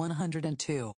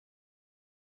 102.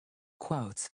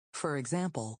 Quotes, for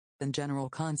example, than general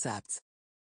concepts.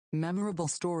 Memorable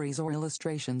stories or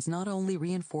illustrations not only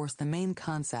reinforce the main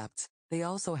concepts, they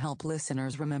also help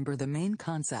listeners remember the main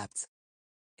concepts.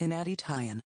 In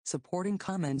addition, supporting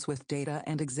comments with data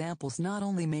and examples not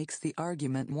only makes the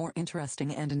argument more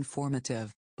interesting and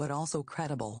informative, but also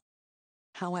credible.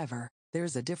 However,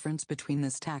 there's a difference between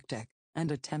this tactic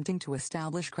and attempting to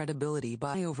establish credibility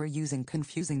by overusing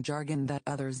confusing jargon that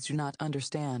others do not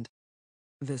understand.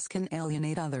 This can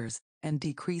alienate others and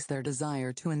decrease their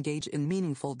desire to engage in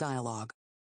meaningful dialogue.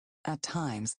 At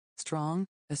times, strong,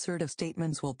 assertive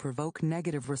statements will provoke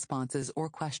negative responses or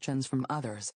questions from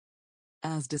others.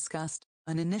 As discussed,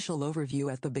 an initial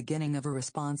overview at the beginning of a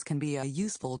response can be a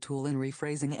useful tool in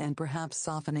rephrasing and perhaps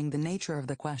softening the nature of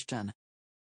the question.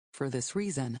 For this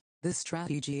reason, this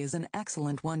strategy is an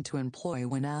excellent one to employ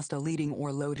when asked a leading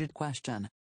or loaded question.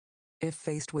 If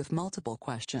faced with multiple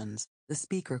questions, the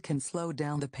speaker can slow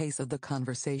down the pace of the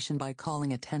conversation by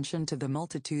calling attention to the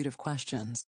multitude of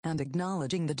questions and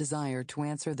acknowledging the desire to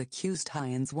answer the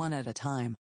questions one at a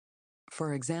time.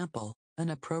 For example, an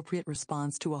appropriate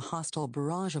response to a hostile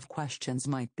barrage of questions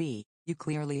might be, "You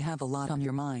clearly have a lot on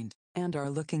your mind and are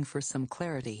looking for some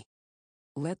clarity.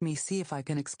 Let me see if I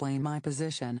can explain my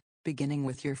position, beginning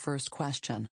with your first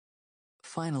question."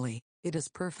 Finally, it is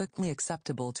perfectly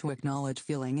acceptable to acknowledge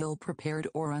feeling ill-prepared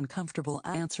or uncomfortable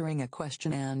answering a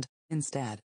question and,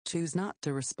 instead, choose not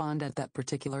to respond at that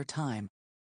particular time.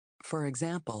 For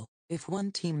example, if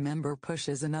one team member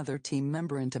pushes another team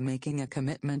member into making a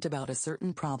commitment about a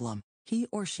certain problem, he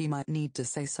or she might need to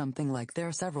say something like, "There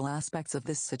are several aspects of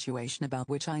this situation about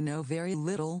which I know very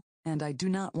little, and I do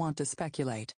not want to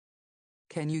speculate.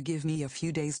 Can you give me a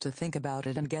few days to think about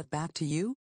it and get back to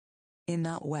you?" In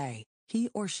that way, he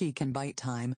or she can bite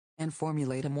time and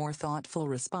formulate a more thoughtful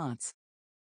response.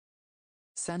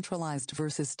 Centralized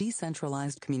versus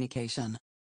decentralized communication.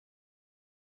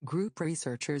 Group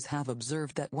researchers have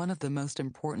observed that one of the most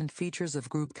important features of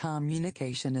group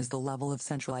communication is the level of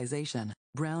centralization.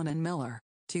 Brown and Miller,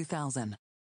 2000.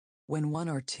 When one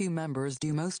or two members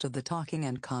do most of the talking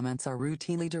and comments are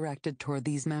routinely directed toward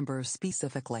these members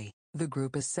specifically, the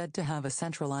group is said to have a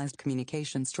centralized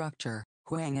communication structure.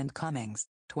 Huang and Cummings,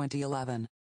 2011.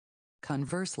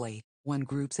 Conversely, when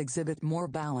groups exhibit more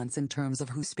balance in terms of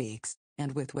who speaks,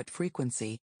 and with what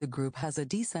frequency, the group has a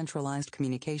decentralized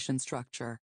communication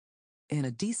structure. In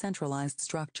a decentralized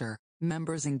structure,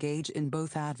 members engage in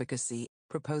both advocacy,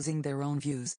 proposing their own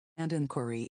views, and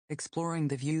inquiry, exploring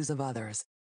the views of others.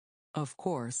 Of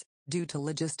course, due to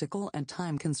logistical and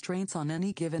time constraints on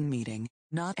any given meeting,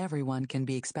 not everyone can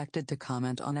be expected to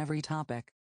comment on every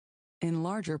topic. In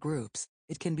larger groups,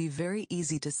 it can be very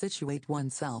easy to situate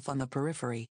oneself on the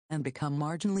periphery and become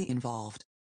marginally involved.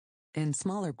 In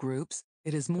smaller groups,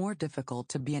 it is more difficult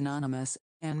to be anonymous,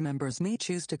 and members may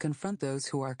choose to confront those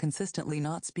who are consistently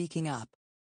not speaking up.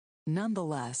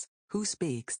 Nonetheless, who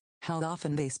speaks, how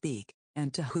often they speak,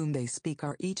 and to whom they speak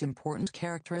are each important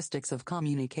characteristics of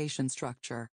communication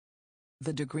structure.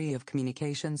 The degree of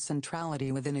communication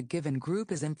centrality within a given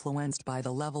group is influenced by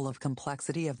the level of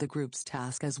complexity of the group's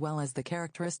task as well as the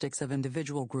characteristics of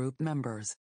individual group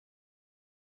members.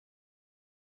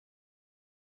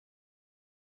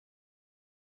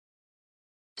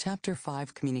 Chapter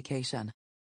 5 Communication.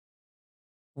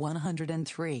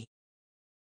 103.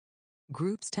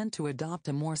 Groups tend to adopt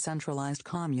a more centralized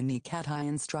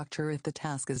communication structure if the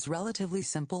task is relatively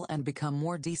simple and become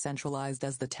more decentralized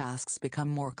as the tasks become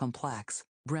more complex.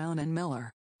 Brown and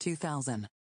Miller, 2000.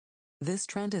 This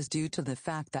trend is due to the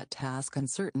fact that task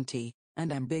uncertainty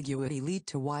and ambiguity lead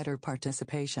to wider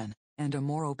participation and a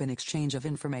more open exchange of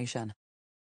information.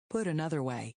 Put another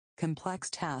way, complex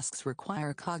tasks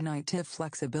require cognitive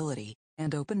flexibility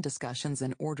and open discussions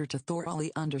in order to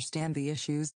thoroughly understand the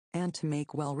issues and to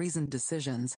make well-reasoned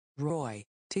decisions. Roy,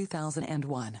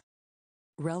 2001.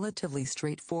 Relatively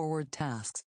straightforward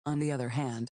tasks, on the other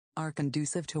hand, are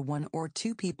conducive to one or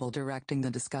two people directing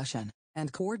the discussion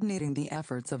and coordinating the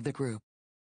efforts of the group.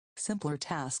 Simpler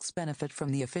tasks benefit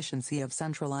from the efficiency of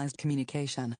centralized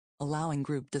communication, allowing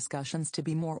group discussions to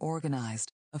be more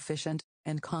organized, efficient,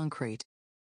 and concrete.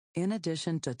 In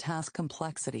addition to task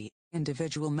complexity,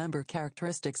 individual member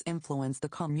characteristics influence the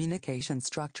communication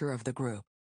structure of the group.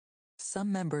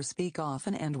 Some members speak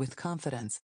often and with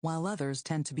confidence, while others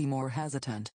tend to be more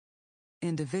hesitant.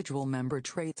 Individual member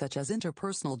traits such as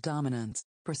interpersonal dominance,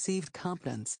 perceived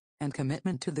competence, and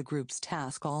commitment to the group's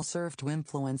task all serve to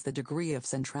influence the degree of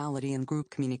centrality in group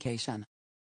communication.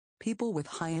 People with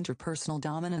high interpersonal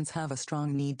dominance have a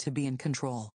strong need to be in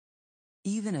control.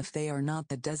 Even if they are not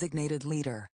the designated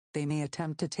leader, they may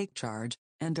attempt to take charge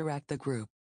and direct the group.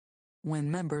 When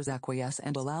members acquiesce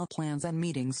and allow plans and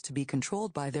meetings to be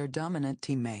controlled by their dominant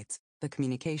teammates, the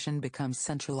communication becomes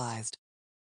centralized.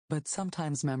 But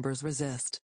sometimes members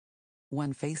resist.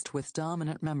 When faced with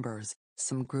dominant members,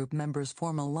 some group members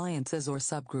form alliances or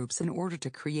subgroups in order to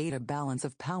create a balance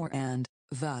of power and,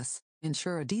 thus,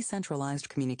 ensure a decentralized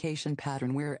communication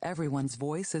pattern where everyone's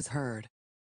voice is heard.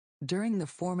 During the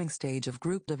forming stage of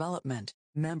group development,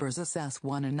 members assess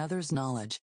one another's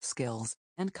knowledge, skills,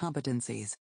 and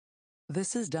competencies.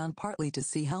 This is done partly to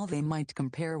see how they might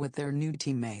compare with their new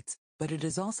teammates, but it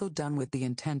is also done with the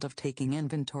intent of taking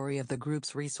inventory of the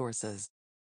group's resources.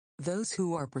 Those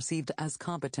who are perceived as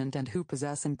competent and who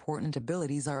possess important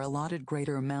abilities are allotted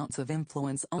greater amounts of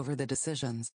influence over the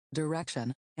decisions,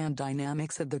 direction, and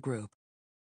dynamics of the group.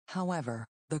 However,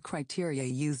 the criteria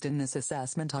used in this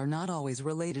assessment are not always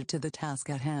related to the task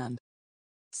at hand.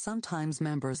 Sometimes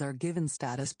members are given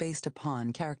status based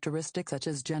upon characteristics such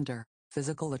as gender,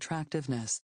 physical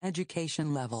attractiveness,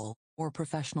 education level, or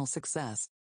professional success.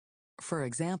 For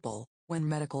example, when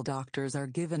medical doctors are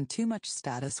given too much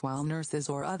status while nurses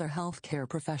or other healthcare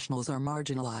professionals are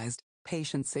marginalized,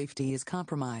 patient safety is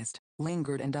compromised.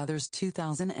 Lingard and others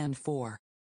 2004.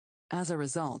 As a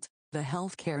result, the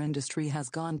healthcare industry has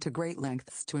gone to great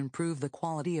lengths to improve the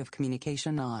quality of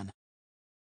communication on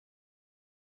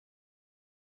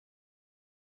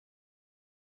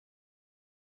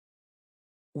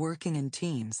working in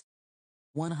teams.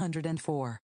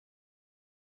 104.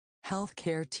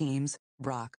 Healthcare teams,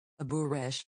 Brock,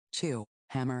 Aburish, Chu,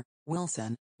 Hammer,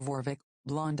 Wilson, Vorvik,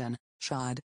 Blondin,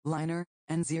 Schad, Leiner,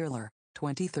 and Zierler,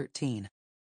 2013.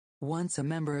 Once a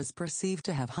member is perceived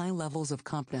to have high levels of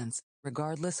competence,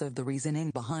 regardless of the reasoning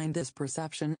behind this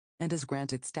perception, and is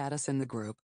granted status in the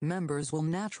group, members will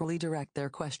naturally direct their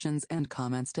questions and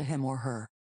comments to him or her.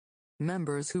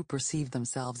 Members who perceive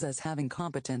themselves as having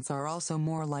competence are also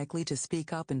more likely to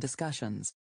speak up in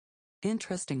discussions.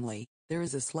 Interestingly, there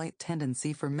is a slight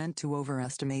tendency for men to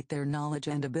overestimate their knowledge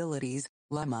and abilities.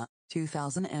 Lemma,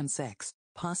 2006,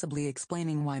 possibly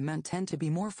explaining why men tend to be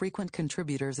more frequent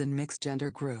contributors in mixed-gender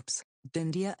groups.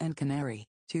 Dindia and Canary,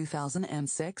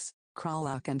 2006,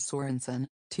 Kralak and Sorensen,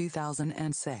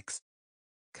 2006.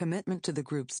 Commitment to the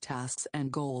group's tasks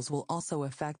and goals will also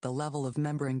affect the level of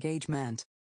member engagement.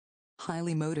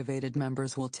 Highly motivated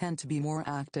members will tend to be more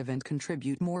active and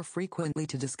contribute more frequently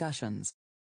to discussions.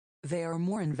 They are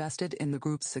more invested in the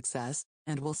group's success,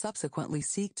 and will subsequently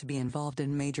seek to be involved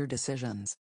in major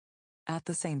decisions. At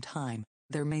the same time,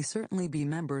 there may certainly be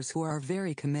members who are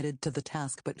very committed to the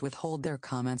task but withhold their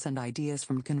comments and ideas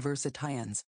from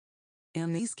conversatarians.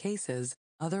 In these cases,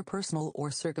 other personal or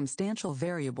circumstantial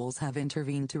variables have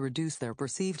intervened to reduce their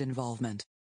perceived involvement.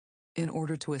 In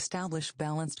order to establish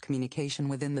balanced communication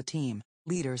within the team,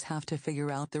 leaders have to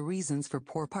figure out the reasons for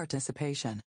poor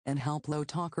participation and help low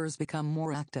talkers become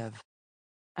more active.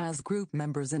 As group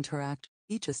members interact,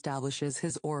 each establishes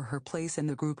his or her place in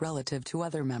the group relative to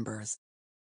other members.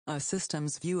 A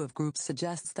systems view of groups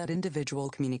suggests that individual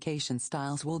communication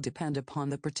styles will depend upon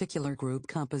the particular group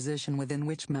composition within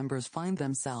which members find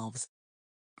themselves.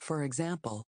 For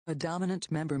example, a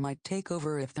dominant member might take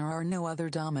over if there are no other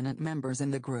dominant members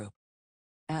in the group.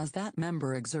 As that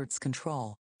member exerts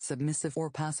control, submissive or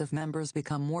passive members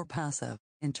become more passive,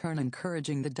 in turn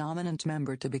encouraging the dominant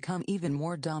member to become even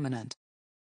more dominant.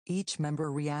 Each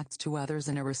member reacts to others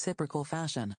in a reciprocal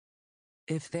fashion.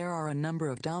 If there are a number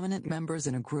of dominant members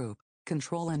in a group,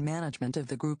 control and management of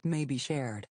the group may be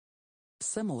shared.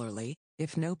 Similarly,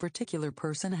 If no particular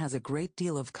person has a great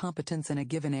deal of competence in a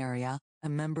given area, a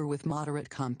member with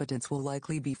moderate competence will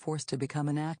likely be forced to become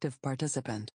an active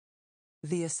participant.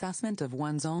 The assessment of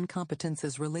one's own competence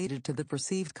is related to the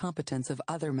perceived competence of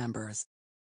other members.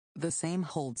 The same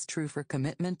holds true for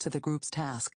commitment to the group's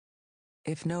task.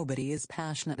 If nobody is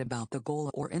passionate about the goal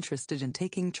or interested in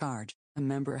taking charge, a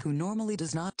member who normally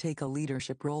does not take a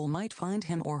leadership role might find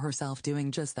him or herself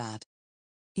doing just that.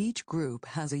 Each group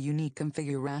has a unique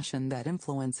configuration that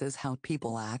influences how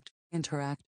people act,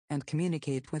 interact, and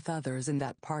communicate with others in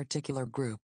that particular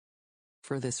group.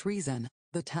 For this reason,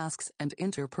 the tasks and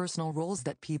interpersonal roles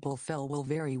that people fill will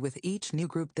vary with each new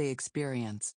group they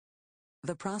experience.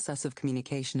 The process of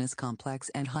communication is complex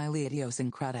and highly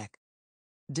idiosyncratic.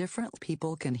 Different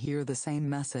people can hear the same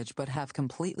message but have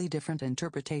completely different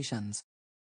interpretations.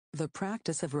 The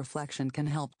practice of reflection can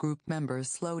help group members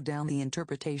slow down the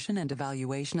interpretation and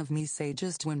evaluation of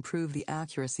messages to improve the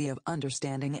accuracy of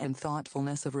understanding and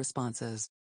thoughtfulness of responses.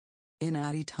 In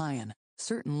addition,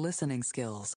 certain listening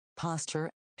skills, posture,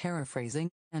 paraphrasing,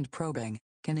 and probing,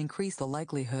 can increase the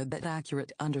likelihood that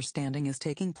accurate understanding is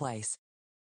taking place.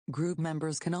 Group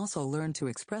members can also learn to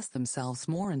express themselves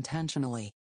more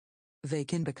intentionally. They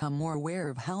can become more aware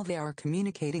of how they are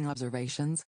communicating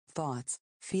observations, thoughts,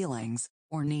 feelings,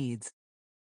 or needs.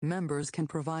 Members can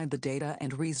provide the data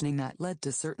and reasoning that led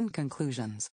to certain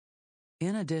conclusions.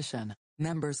 In addition,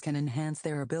 members can enhance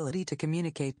their ability to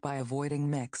communicate by avoiding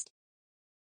mixed.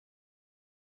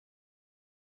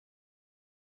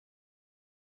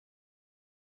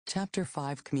 Chapter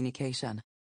 5 Communication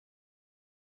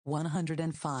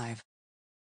 105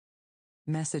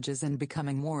 Messages and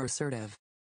becoming more assertive.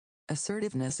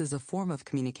 Assertiveness is a form of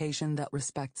communication that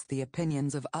respects the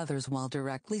opinions of others while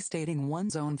directly stating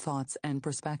one's own thoughts and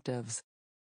perspectives.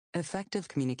 Effective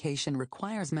communication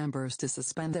requires members to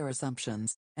suspend their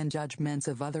assumptions and judgments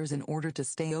of others in order to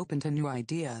stay open to new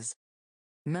ideas.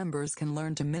 Members can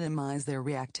learn to minimize their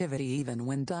reactivity even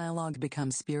when dialogue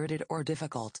becomes spirited or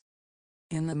difficult.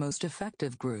 In the most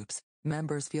effective groups,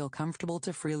 members feel comfortable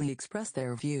to freely express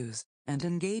their views and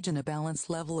engage in a balanced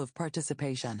level of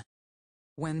participation.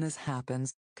 When this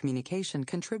happens, communication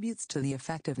contributes to the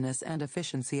effectiveness and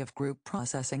efficiency of group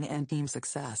processing and team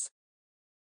success.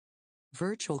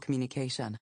 Virtual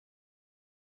communication.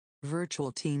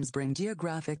 Virtual teams bring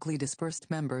geographically dispersed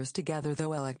members together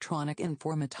through electronic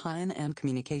information and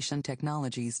communication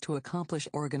technologies to accomplish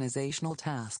organizational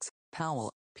tasks.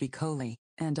 Powell, Piccoli,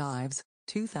 and Ives,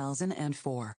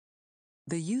 2004.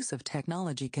 The use of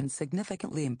technology can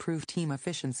significantly improve team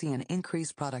efficiency and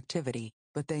increase productivity,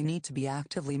 but they need to be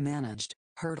actively managed.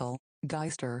 Hurdle,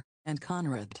 Geister, and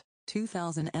Conrad,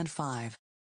 2005.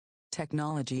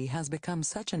 Technology has become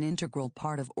such an integral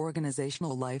part of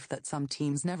organizational life that some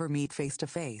teams never meet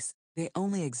face-to-face, they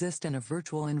only exist in a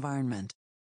virtual environment.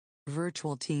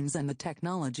 Virtual teams and the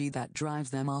technology that drives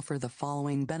them offer the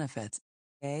following benefits.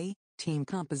 A. Team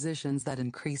compositions that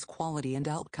increase quality and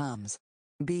outcomes.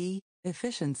 B.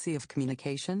 Efficiency of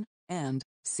communication, and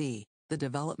C. The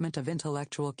development of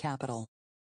intellectual capital.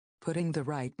 Putting the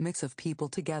right mix of people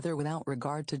together without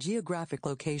regard to geographic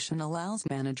location allows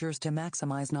managers to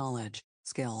maximize knowledge,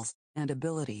 skills, and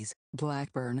abilities.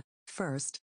 Blackburn,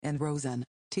 First, and Rosen,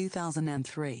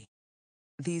 2003.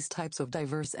 These types of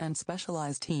diverse and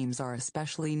specialized teams are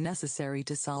especially necessary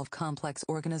to solve complex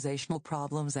organizational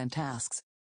problems and tasks.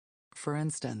 For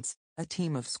instance, a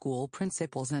team of school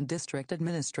principals and district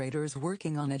administrators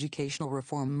working on educational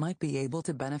reform might be able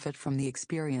to benefit from the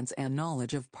experience and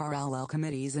knowledge of parallel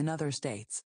committees in other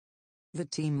states. The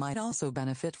team might also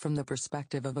benefit from the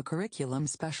perspective of a curriculum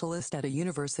specialist at a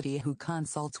university who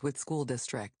consults with school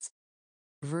districts.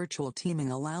 Virtual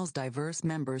teaming allows diverse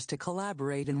members to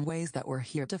collaborate in ways that were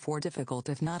heretofore difficult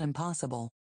if not impossible.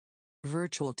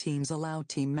 Virtual teams allow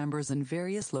team members in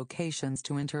various locations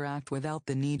to interact without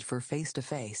the need for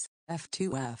face-to-face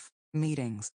F2F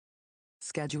meetings.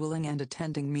 Scheduling and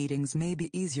attending meetings may be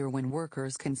easier when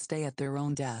workers can stay at their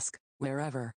own desk,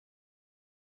 wherever.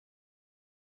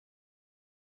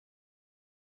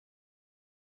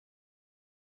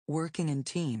 Working in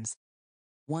teams.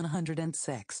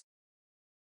 106.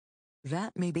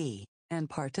 That may be, and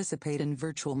participate in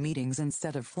virtual meetings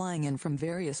instead of flying in from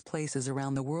various places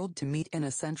around the world to meet in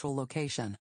a central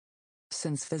location.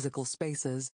 Since physical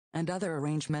spaces, and other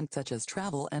arrangements such as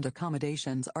travel and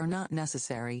accommodations are not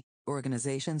necessary,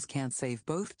 organizations can save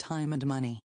both time and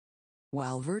money.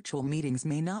 While virtual meetings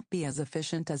may not be as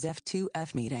efficient as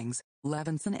F2F meetings,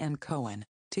 Levinson and Cohen,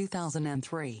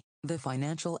 2003, the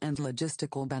financial and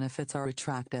logistical benefits are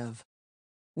attractive.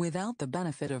 Without the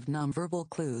benefit of nonverbal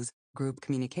clues, group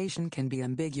communication can be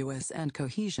ambiguous and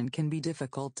cohesion can be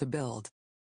difficult to build.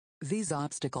 These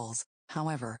obstacles,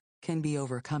 however, can be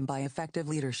overcome by effective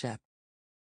leadership.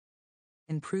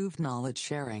 Improved knowledge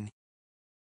sharing.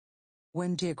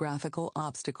 When geographical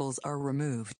obstacles are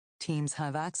removed, teams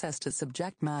have access to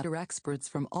subject matter experts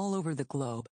from all over the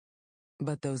globe.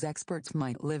 But those experts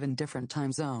might live in different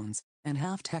time zones, and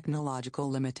have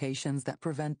technological limitations that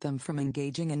prevent them from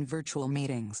engaging in virtual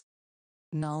meetings.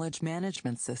 Knowledge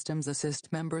management systems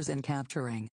assist members in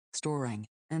capturing, storing,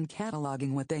 and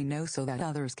cataloging what they know so that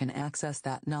others can access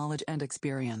that knowledge and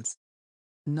experience.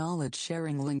 Knowledge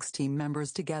sharing links team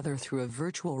members together through a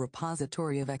virtual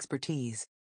repository of expertise.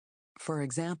 For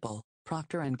example,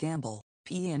 Procter & Gamble,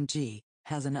 P&G,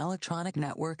 has an electronic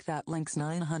network that links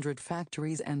 900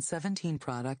 factories and 17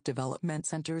 product development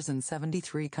centers in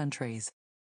 73 countries.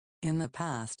 In the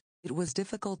past, it was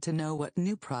difficult to know what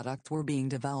new products were being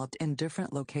developed in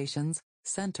different locations,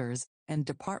 centers, and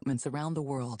departments around the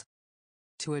world.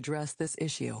 To address this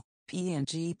issue,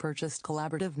 P&G purchased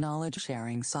collaborative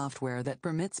knowledge-sharing software that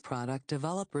permits product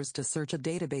developers to search a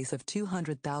database of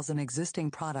 200,000 existing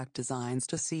product designs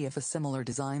to see if a similar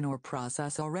design or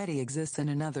process already exists in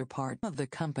another part of the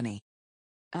company.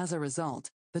 As a result,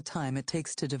 the time it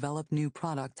takes to develop new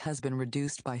product has been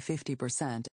reduced by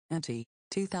 50%, NT,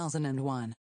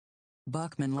 2001.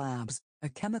 Buckman Labs, a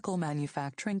chemical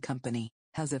manufacturing company,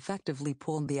 has effectively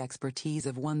pooled the expertise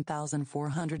of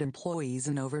 1,400 employees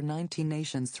in over 19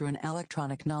 nations through an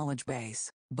electronic knowledge base,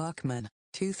 Buckman,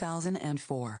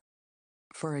 2004.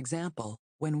 For example,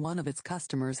 when one of its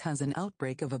customers has an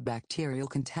outbreak of a bacterial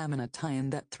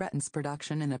contaminant that threatens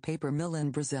production in a paper mill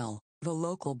in Brazil, the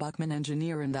local Buckman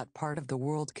engineer in that part of the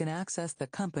world can access the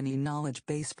company knowledge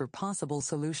base for possible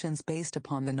solutions based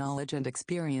upon the knowledge and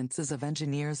experiences of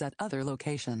engineers at other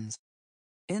locations.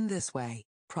 In this way,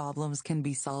 problems can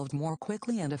be solved more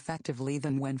quickly and effectively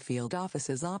than when field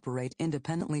offices operate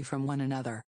independently from one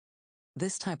another.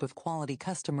 This type of quality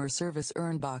customer service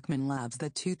earned Buckman Labs the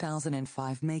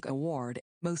 2005 Make Award,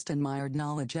 Most Admired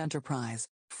Knowledge Enterprise,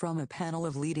 from a panel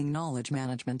of leading knowledge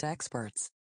management experts.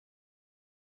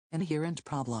 Inherent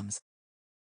problems.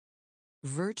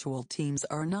 Virtual teams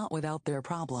are not without their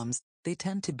problems. They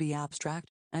tend to be abstract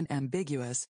and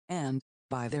ambiguous, and,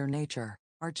 by their nature,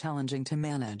 are challenging to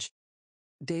manage.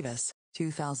 Davis,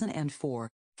 2004,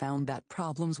 found that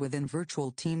problems within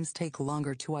virtual teams take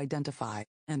longer to identify,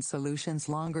 and solutions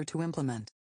longer to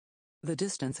implement. The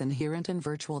distance inherent in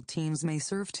virtual teams may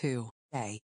serve to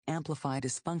a. Amplify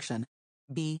dysfunction,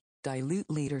 b. Dilute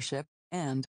leadership,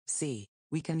 and c.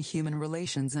 Weaken human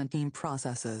relations and team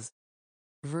processes.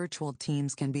 Virtual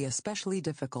teams can be especially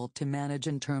difficult to manage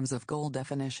in terms of goal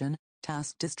definition,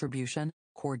 task distribution,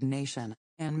 coordination,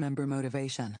 and member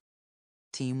motivation.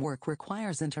 Teamwork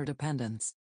requires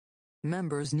interdependence.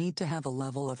 Members need to have a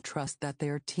level of trust that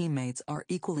their teammates are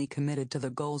equally committed to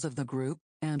the goals of the group,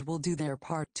 and will do their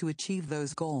part to achieve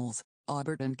those goals.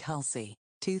 Aubert and Kelsey,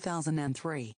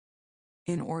 2003.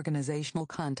 In organizational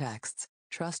contexts,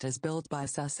 trust is built by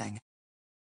assessing.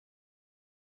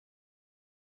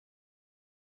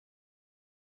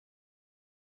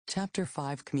 Chapter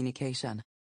 5 Communication.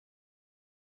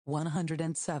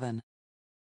 107.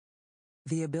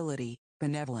 The ability,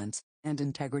 benevolence, and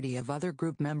integrity of other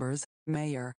group members,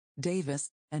 Mayer, Davis,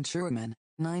 and Sherman,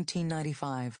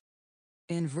 1995.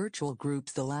 In virtual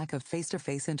groups, the lack of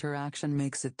face-to-face interaction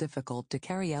makes it difficult to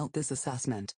carry out this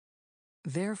assessment.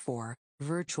 Therefore,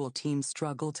 virtual teams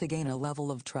struggle to gain a level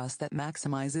of trust that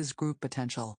maximizes group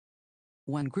potential.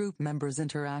 When group members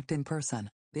interact in person,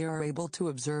 they are able to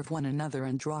observe one another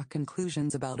and draw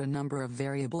conclusions about a number of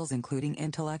variables including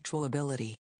intellectual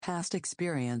ability, past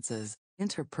experiences,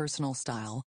 interpersonal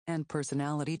style, and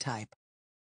personality type.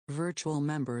 Virtual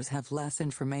members have less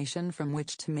information from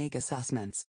which to make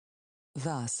assessments.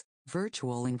 Thus,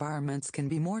 virtual environments can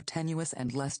be more tenuous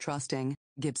and less trusting.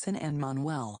 Gibson and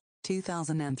Manuel,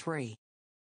 2003.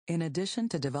 In addition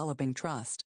to developing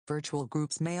trust, virtual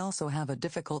groups may also have a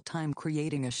difficult time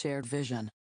creating a shared vision.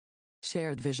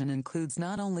 Shared vision includes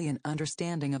not only an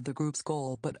understanding of the group's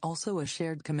goal but also a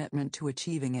shared commitment to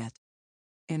achieving it.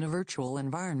 In a virtual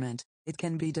environment, it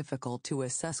can be difficult to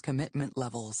assess commitment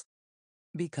levels.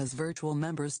 Because virtual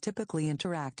members typically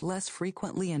interact less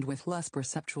frequently and with less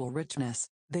perceptual richness,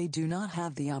 they do not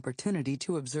have the opportunity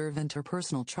to observe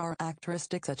interpersonal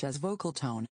characteristics such as vocal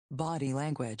tone, body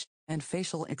language, and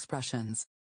facial expressions.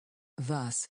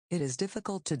 Thus, it is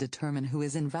difficult to determine who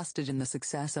is invested in the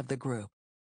success of the group.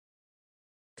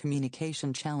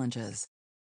 Communication challenges.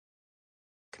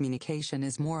 Communication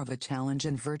is more of a challenge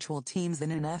in virtual teams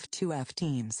than in F2F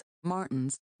teams.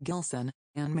 Martins, Gilson,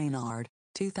 and Maynard,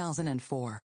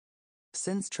 2004.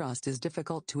 Since trust is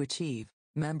difficult to achieve,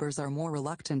 members are more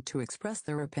reluctant to express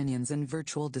their opinions in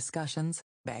virtual discussions.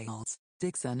 Bales,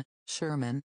 Dixon,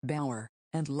 Sherman, Bauer,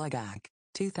 and Legach,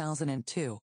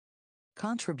 2002.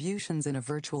 Contributions in a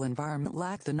virtual environment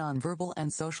lack the nonverbal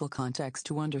and social context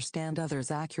to understand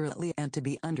others accurately and to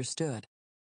be understood.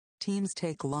 Teams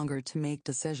take longer to make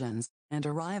decisions and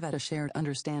arrive at a shared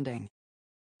understanding.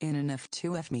 In an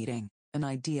F2F meeting, an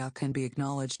idea can be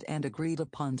acknowledged and agreed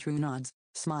upon through nods,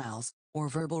 smiles, or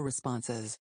verbal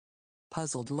responses.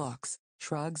 Puzzled looks,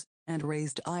 shrugs, and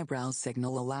raised eyebrows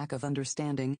signal a lack of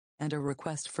understanding and a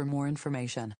request for more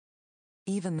information.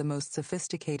 Even the most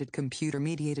sophisticated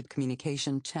computer-mediated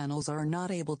communication channels are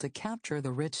not able to capture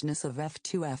the richness of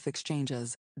F2F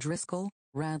exchanges. Driscoll,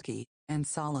 Radke, and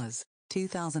Salas,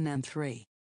 2003.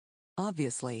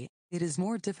 Obviously, it is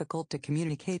more difficult to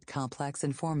communicate complex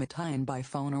information by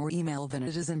phone or email than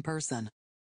it is in person.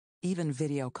 Even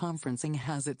video conferencing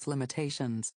has its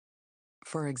limitations.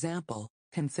 For example,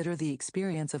 consider the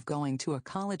experience of going to a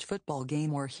college football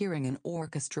game or hearing an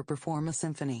orchestra perform a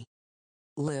symphony.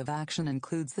 Live action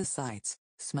includes the sights,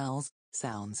 smells,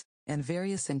 sounds, and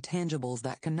various intangibles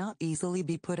that cannot easily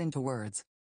be put into words.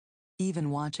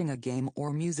 Even watching a game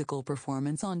or musical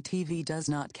performance on TV does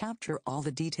not capture all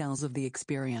the details of the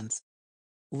experience.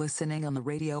 Listening on the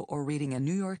radio or reading a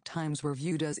New York Times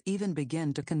review does even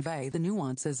begin to convey the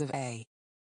nuances of a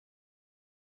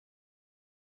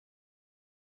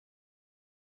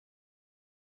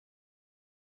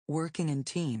working in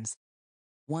teams.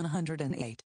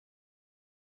 108.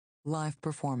 Live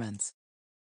performance.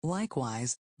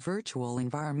 Likewise, virtual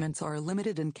environments are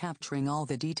limited in capturing all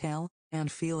the detail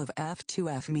and feel of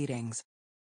F2F meetings.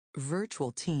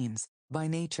 Virtual teams, by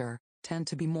nature, tend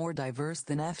to be more diverse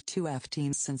than F2F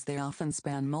teams since they often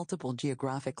span multiple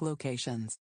geographic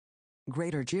locations.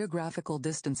 Greater geographical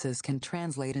distances can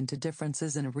translate into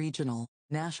differences in regional,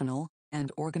 national,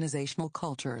 and organizational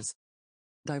cultures.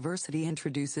 Diversity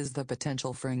introduces the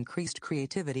potential for increased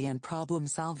creativity and problem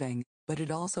solving, but it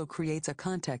also creates a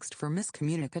context for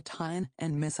miscommunication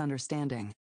and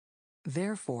misunderstanding.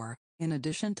 Therefore, in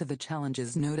addition to the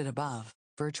challenges noted above,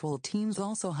 virtual teams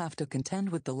also have to contend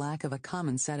with the lack of a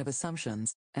common set of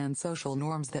assumptions and social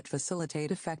norms that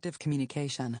facilitate effective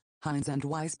communication. Hines and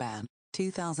Weisband,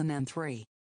 2003.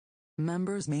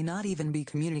 Members may not even be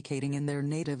communicating in their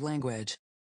native language.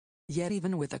 Yet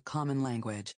even with a common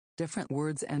language, different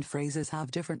words and phrases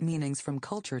have different meanings from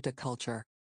culture to culture.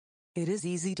 It is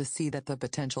easy to see that the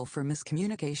potential for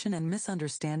miscommunication and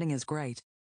misunderstanding is great.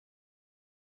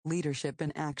 Leadership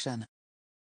in action.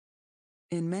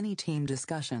 In many team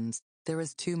discussions, there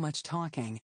is too much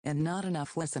talking and not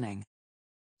enough listening.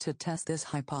 To test this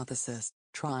hypothesis,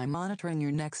 try monitoring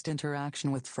your next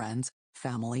interaction with friends,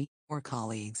 family, or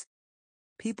colleagues.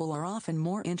 People are often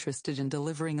more interested in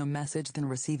delivering a message than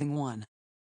receiving one.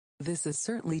 This is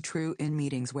certainly true in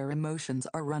meetings where emotions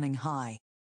are running high.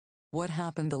 What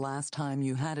happened the last time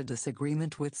you had a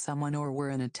disagreement with someone or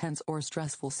were in a tense or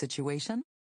stressful situation?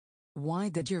 Why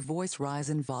did your voice rise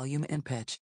in volume and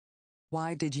pitch?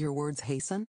 Why did your words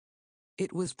hasten?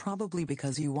 It was probably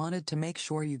because you wanted to make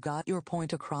sure you got your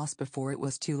point across before it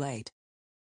was too late.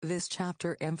 This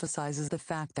chapter emphasizes the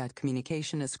fact that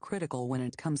communication is critical when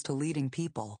it comes to leading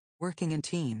people, working in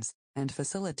teams, and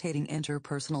facilitating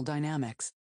interpersonal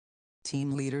dynamics.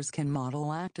 Team leaders can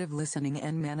model active listening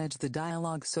and manage the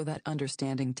dialogue so that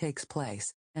understanding takes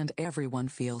place, and everyone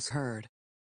feels heard.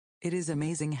 It is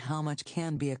amazing how much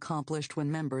can be accomplished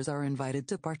when members are invited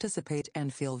to participate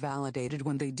and feel validated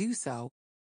when they do so.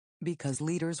 Because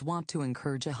leaders want to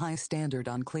encourage a high standard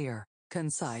on clear,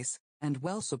 concise, and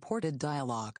well-supported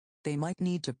dialogue, they might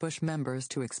need to push members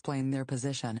to explain their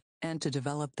position and to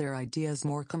develop their ideas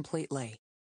more completely.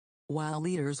 While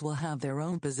leaders will have their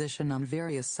own position on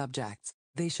various subjects,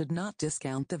 they should not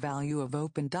discount the value of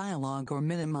open dialogue or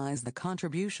minimize the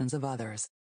contributions of others.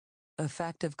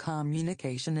 Effective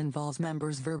communication involves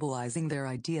members verbalizing their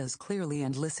ideas clearly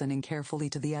and listening carefully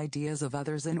to the ideas of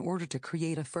others in order to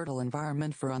create a fertile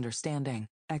environment for understanding,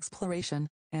 exploration,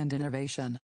 and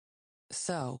innovation.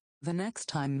 So, the next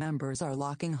time members are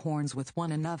locking horns with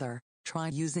one another, try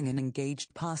using an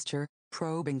engaged posture,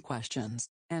 probing questions,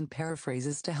 and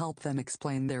paraphrases to help them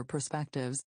explain their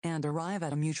perspectives and arrive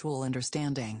at a mutual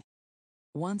understanding.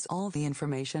 Once all the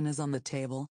information is on the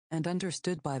table and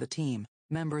understood by the team,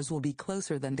 members will be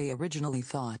closer than they originally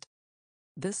thought.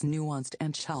 This nuanced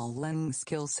and challenging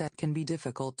skill set can be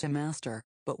difficult to master,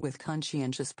 but with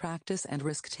conscientious practice and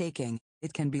risk-taking,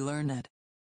 it can be learned.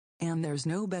 And there's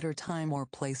no better time or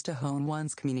place to hone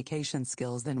one's communication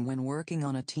skills than when working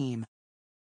on a team.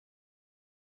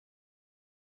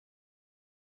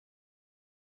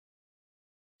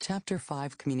 Chapter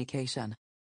 5 Communication.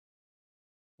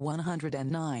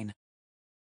 109.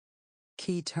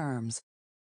 Key terms.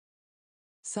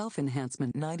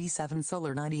 Self-enhancement 97,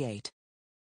 solar 98.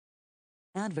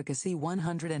 Advocacy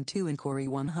 102, inquiry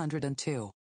 102.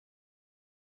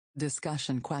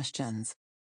 Discussion questions.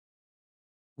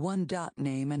 1.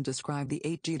 Name and describe the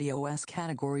 8 GDOS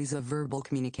categories of verbal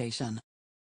communication.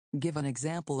 Give an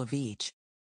example of each.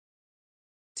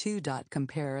 2.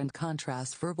 Compare and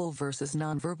contrast verbal versus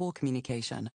nonverbal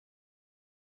communication.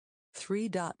 3.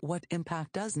 What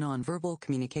impact does nonverbal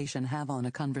communication have on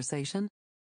a conversation?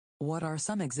 What are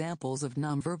some examples of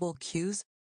nonverbal cues?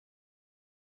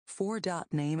 4.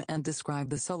 Name and describe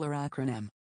the SOLAR acronym.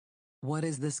 What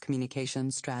is this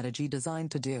communication strategy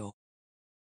designed to do?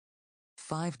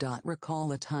 5.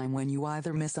 Recall a time when you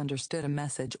either misunderstood a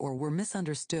message or were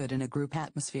misunderstood in a group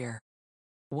atmosphere.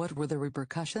 What were the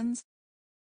repercussions?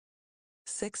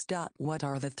 6. What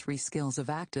are the 3 skills of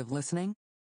active listening?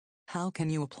 How can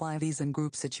you apply these in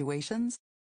group situations?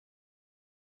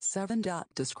 7.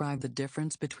 Describe the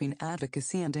difference between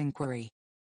advocacy and inquiry.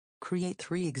 Create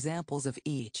 3 examples of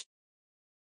each.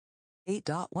 8.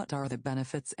 What are the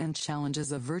benefits and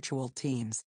challenges of virtual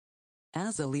teams?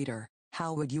 As a leader,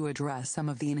 how would you address some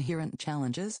of the inherent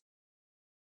challenges?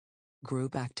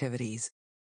 Group activities.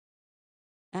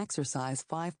 Exercise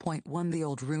 5.1, the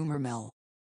old rumor mill.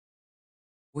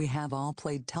 We have all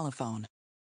played telephone.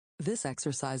 This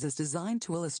exercise is designed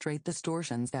to illustrate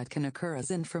distortions that can occur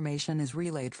as information is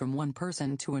relayed from one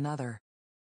person to another.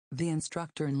 The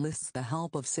instructor enlists the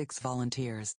help of 6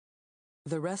 volunteers.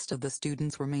 The rest of the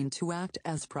students remain to act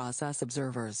as process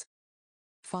observers.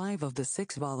 5 of the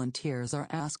 6 volunteers are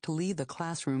asked to leave the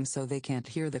classroom so they can't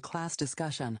hear the class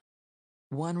discussion.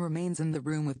 1 remains in the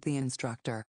room with the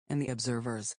instructor and the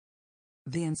observers.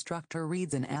 The instructor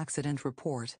reads an accident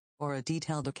report, or a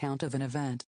detailed account of an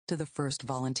event, to the first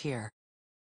volunteer.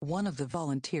 1 of the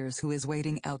volunteers who is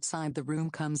waiting outside the room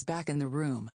comes back in the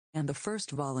room, and the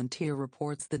first volunteer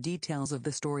reports the details of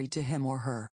the story to him or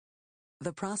her.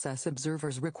 The process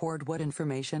observers record what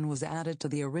information was added to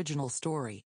the original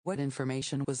story, what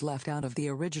information was left out of the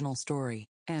original story,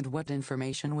 and what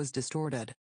information was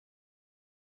distorted.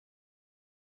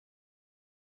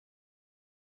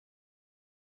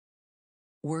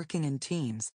 Working in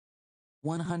teams.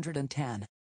 110.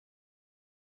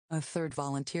 A third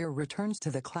volunteer returns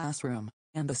to the classroom,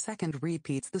 and the second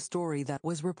repeats the story that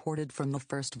was reported from the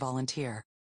first volunteer.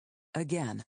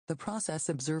 Again, the process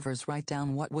observers write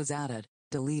down what was added,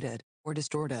 deleted, or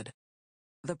distorted.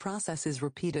 The process is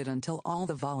repeated until all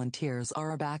the volunteers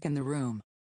are back in the room.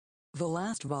 The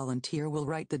last volunteer will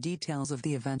write the details of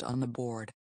the event on the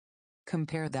board.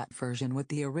 Compare that version with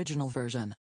the original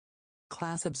version.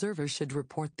 Class observers should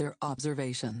report their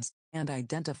observations and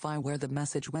identify where the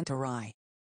message went awry.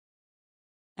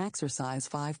 Exercise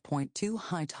 5.2,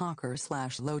 High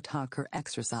Talker/Low Talker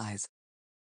exercise.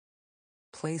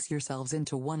 Place yourselves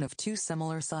into one of 2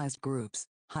 similar-sized groups: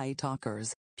 high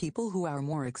talkers, people who are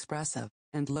more expressive,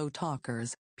 and low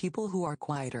talkers, people who are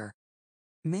quieter.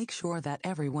 Make sure that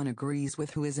everyone agrees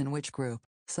with who is in which group.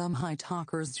 Some high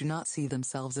talkers do not see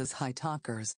themselves as high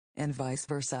talkers, and vice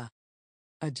versa.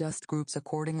 Adjust groups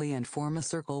accordingly and form a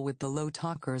circle with the low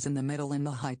talkers in the middle and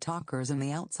the high talkers in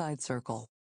the outside circle.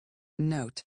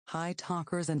 Note: high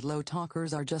talkers and low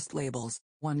talkers are just labels.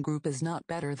 One group is not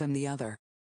better than the other.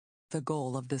 The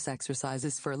goal of this exercise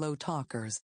is for low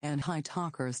talkers and high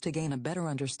talkers to gain a better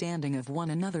understanding of one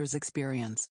another's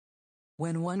experience.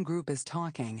 When one group is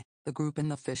talking, the group in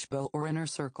the fishbowl or inner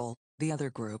circle, the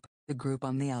other group, the group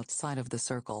on the outside of the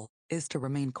circle, is to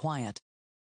remain quiet.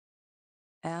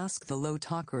 Ask the low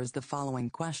talkers the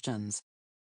following questions.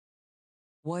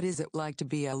 What is it like to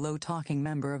be a low-talking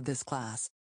member of this class?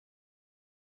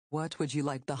 What would you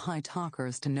like the high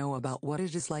talkers to know about what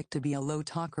it is like to be a low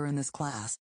talker in this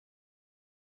class?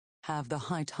 Have the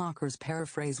high talkers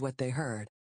paraphrase what they heard.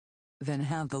 Then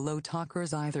have the low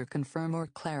talkers either confirm or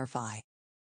clarify.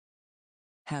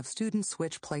 Have students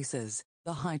switch places.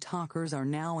 The high talkers are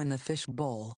now in the fish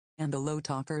bowl, and the low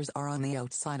talkers are on the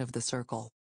outside of the circle.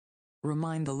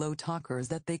 Remind the low talkers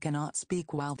that they cannot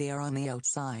speak while they are on the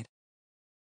outside.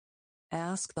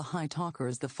 Ask the high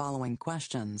talkers the following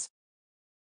questions.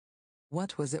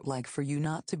 What was it like for you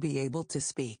not to be able to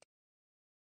speak?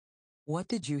 What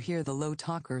did you hear the low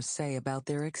talkers say about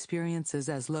their experiences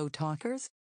as low talkers?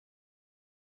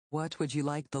 What would you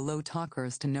like the low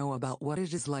talkers to know about what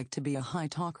it is like to be a high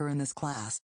talker in this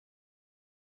class?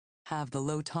 Have the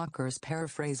low talkers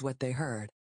paraphrase what they heard.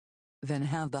 Then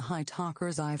have the high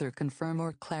talkers either confirm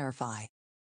or clarify.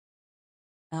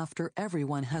 After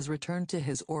everyone has returned to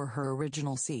his or her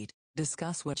original seat,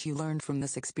 discuss what you learned from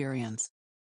this experience.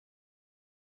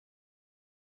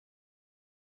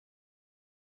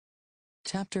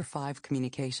 Chapter 5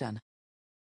 Communication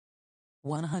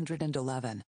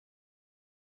 111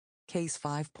 Case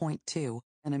 5.2,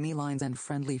 Enemy Lines and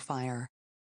Friendly Fire.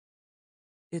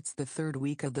 It's the third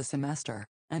week of the semester,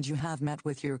 and you have met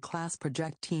with your class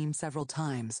project team several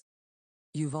times.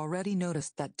 You've already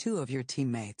noticed that two of your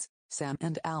teammates, Sam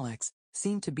and Alex,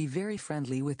 seem to be very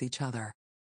friendly with each other.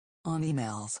 On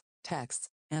emails, texts,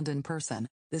 and in person,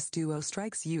 this duo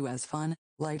strikes you as fun,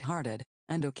 lighthearted,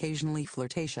 and occasionally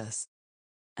flirtatious.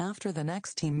 After the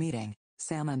next team meeting,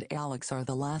 Sam and Alex are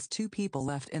the last two people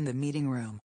left in the meeting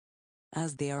room.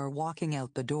 As they are walking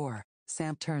out the door,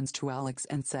 Sam turns to Alex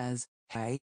and says,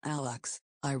 "Hey, Alex,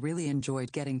 I really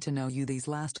enjoyed getting to know you these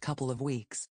last couple of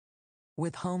weeks.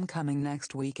 With homecoming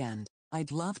next weekend,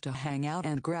 I'd love to hang out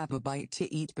and grab a bite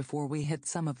to eat before we hit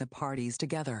some of the parties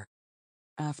together."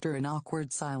 After an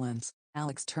awkward silence,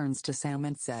 Alex turns to Sam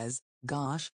and says,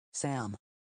 "Gosh, Sam.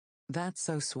 That's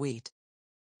so sweet.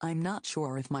 I'm not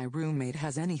sure if my roommate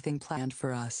has anything planned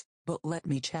for us, but let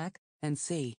me check and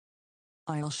see.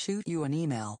 I'll shoot you an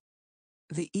email."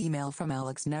 The email from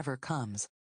Alex never comes.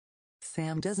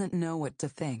 Sam doesn't know what to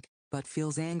think, but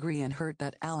feels angry and hurt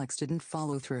that Alex didn't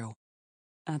follow through.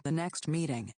 At the next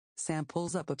meeting, Sam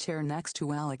pulls up a chair next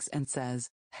to Alex and says,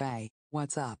 "Hey,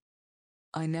 what's up?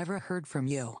 I never heard from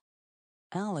you."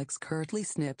 Alex curtly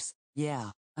snips,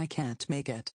 "Yeah, I can't make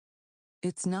it.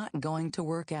 It's not going to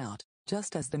work out,"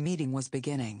 just as the meeting was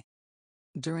beginning.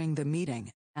 During the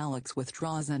meeting, Alex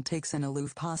withdraws and takes an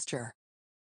aloof posture.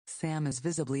 Sam is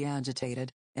visibly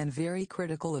agitated, and very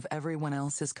critical of everyone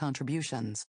else's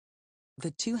contributions.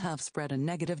 The two have spread a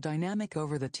negative dynamic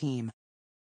over the team.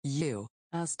 You,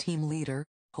 as team leader,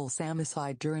 pull Sam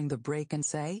aside during the break and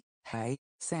say, "Hey,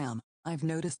 Sam, I've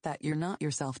noticed that you're not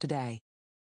yourself today.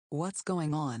 What's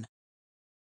going on?"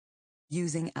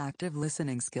 Using active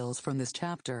listening skills from this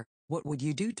chapter, what would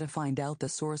you do to find out the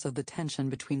source of the tension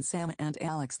between Sam and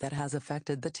Alex that has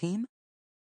affected the team?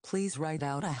 Please write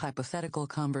out a hypothetical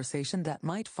conversation that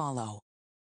might follow.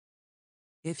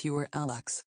 If you were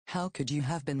Alex, how could you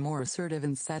have been more assertive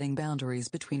in setting boundaries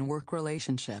between work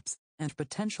relationships and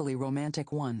potentially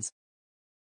romantic ones?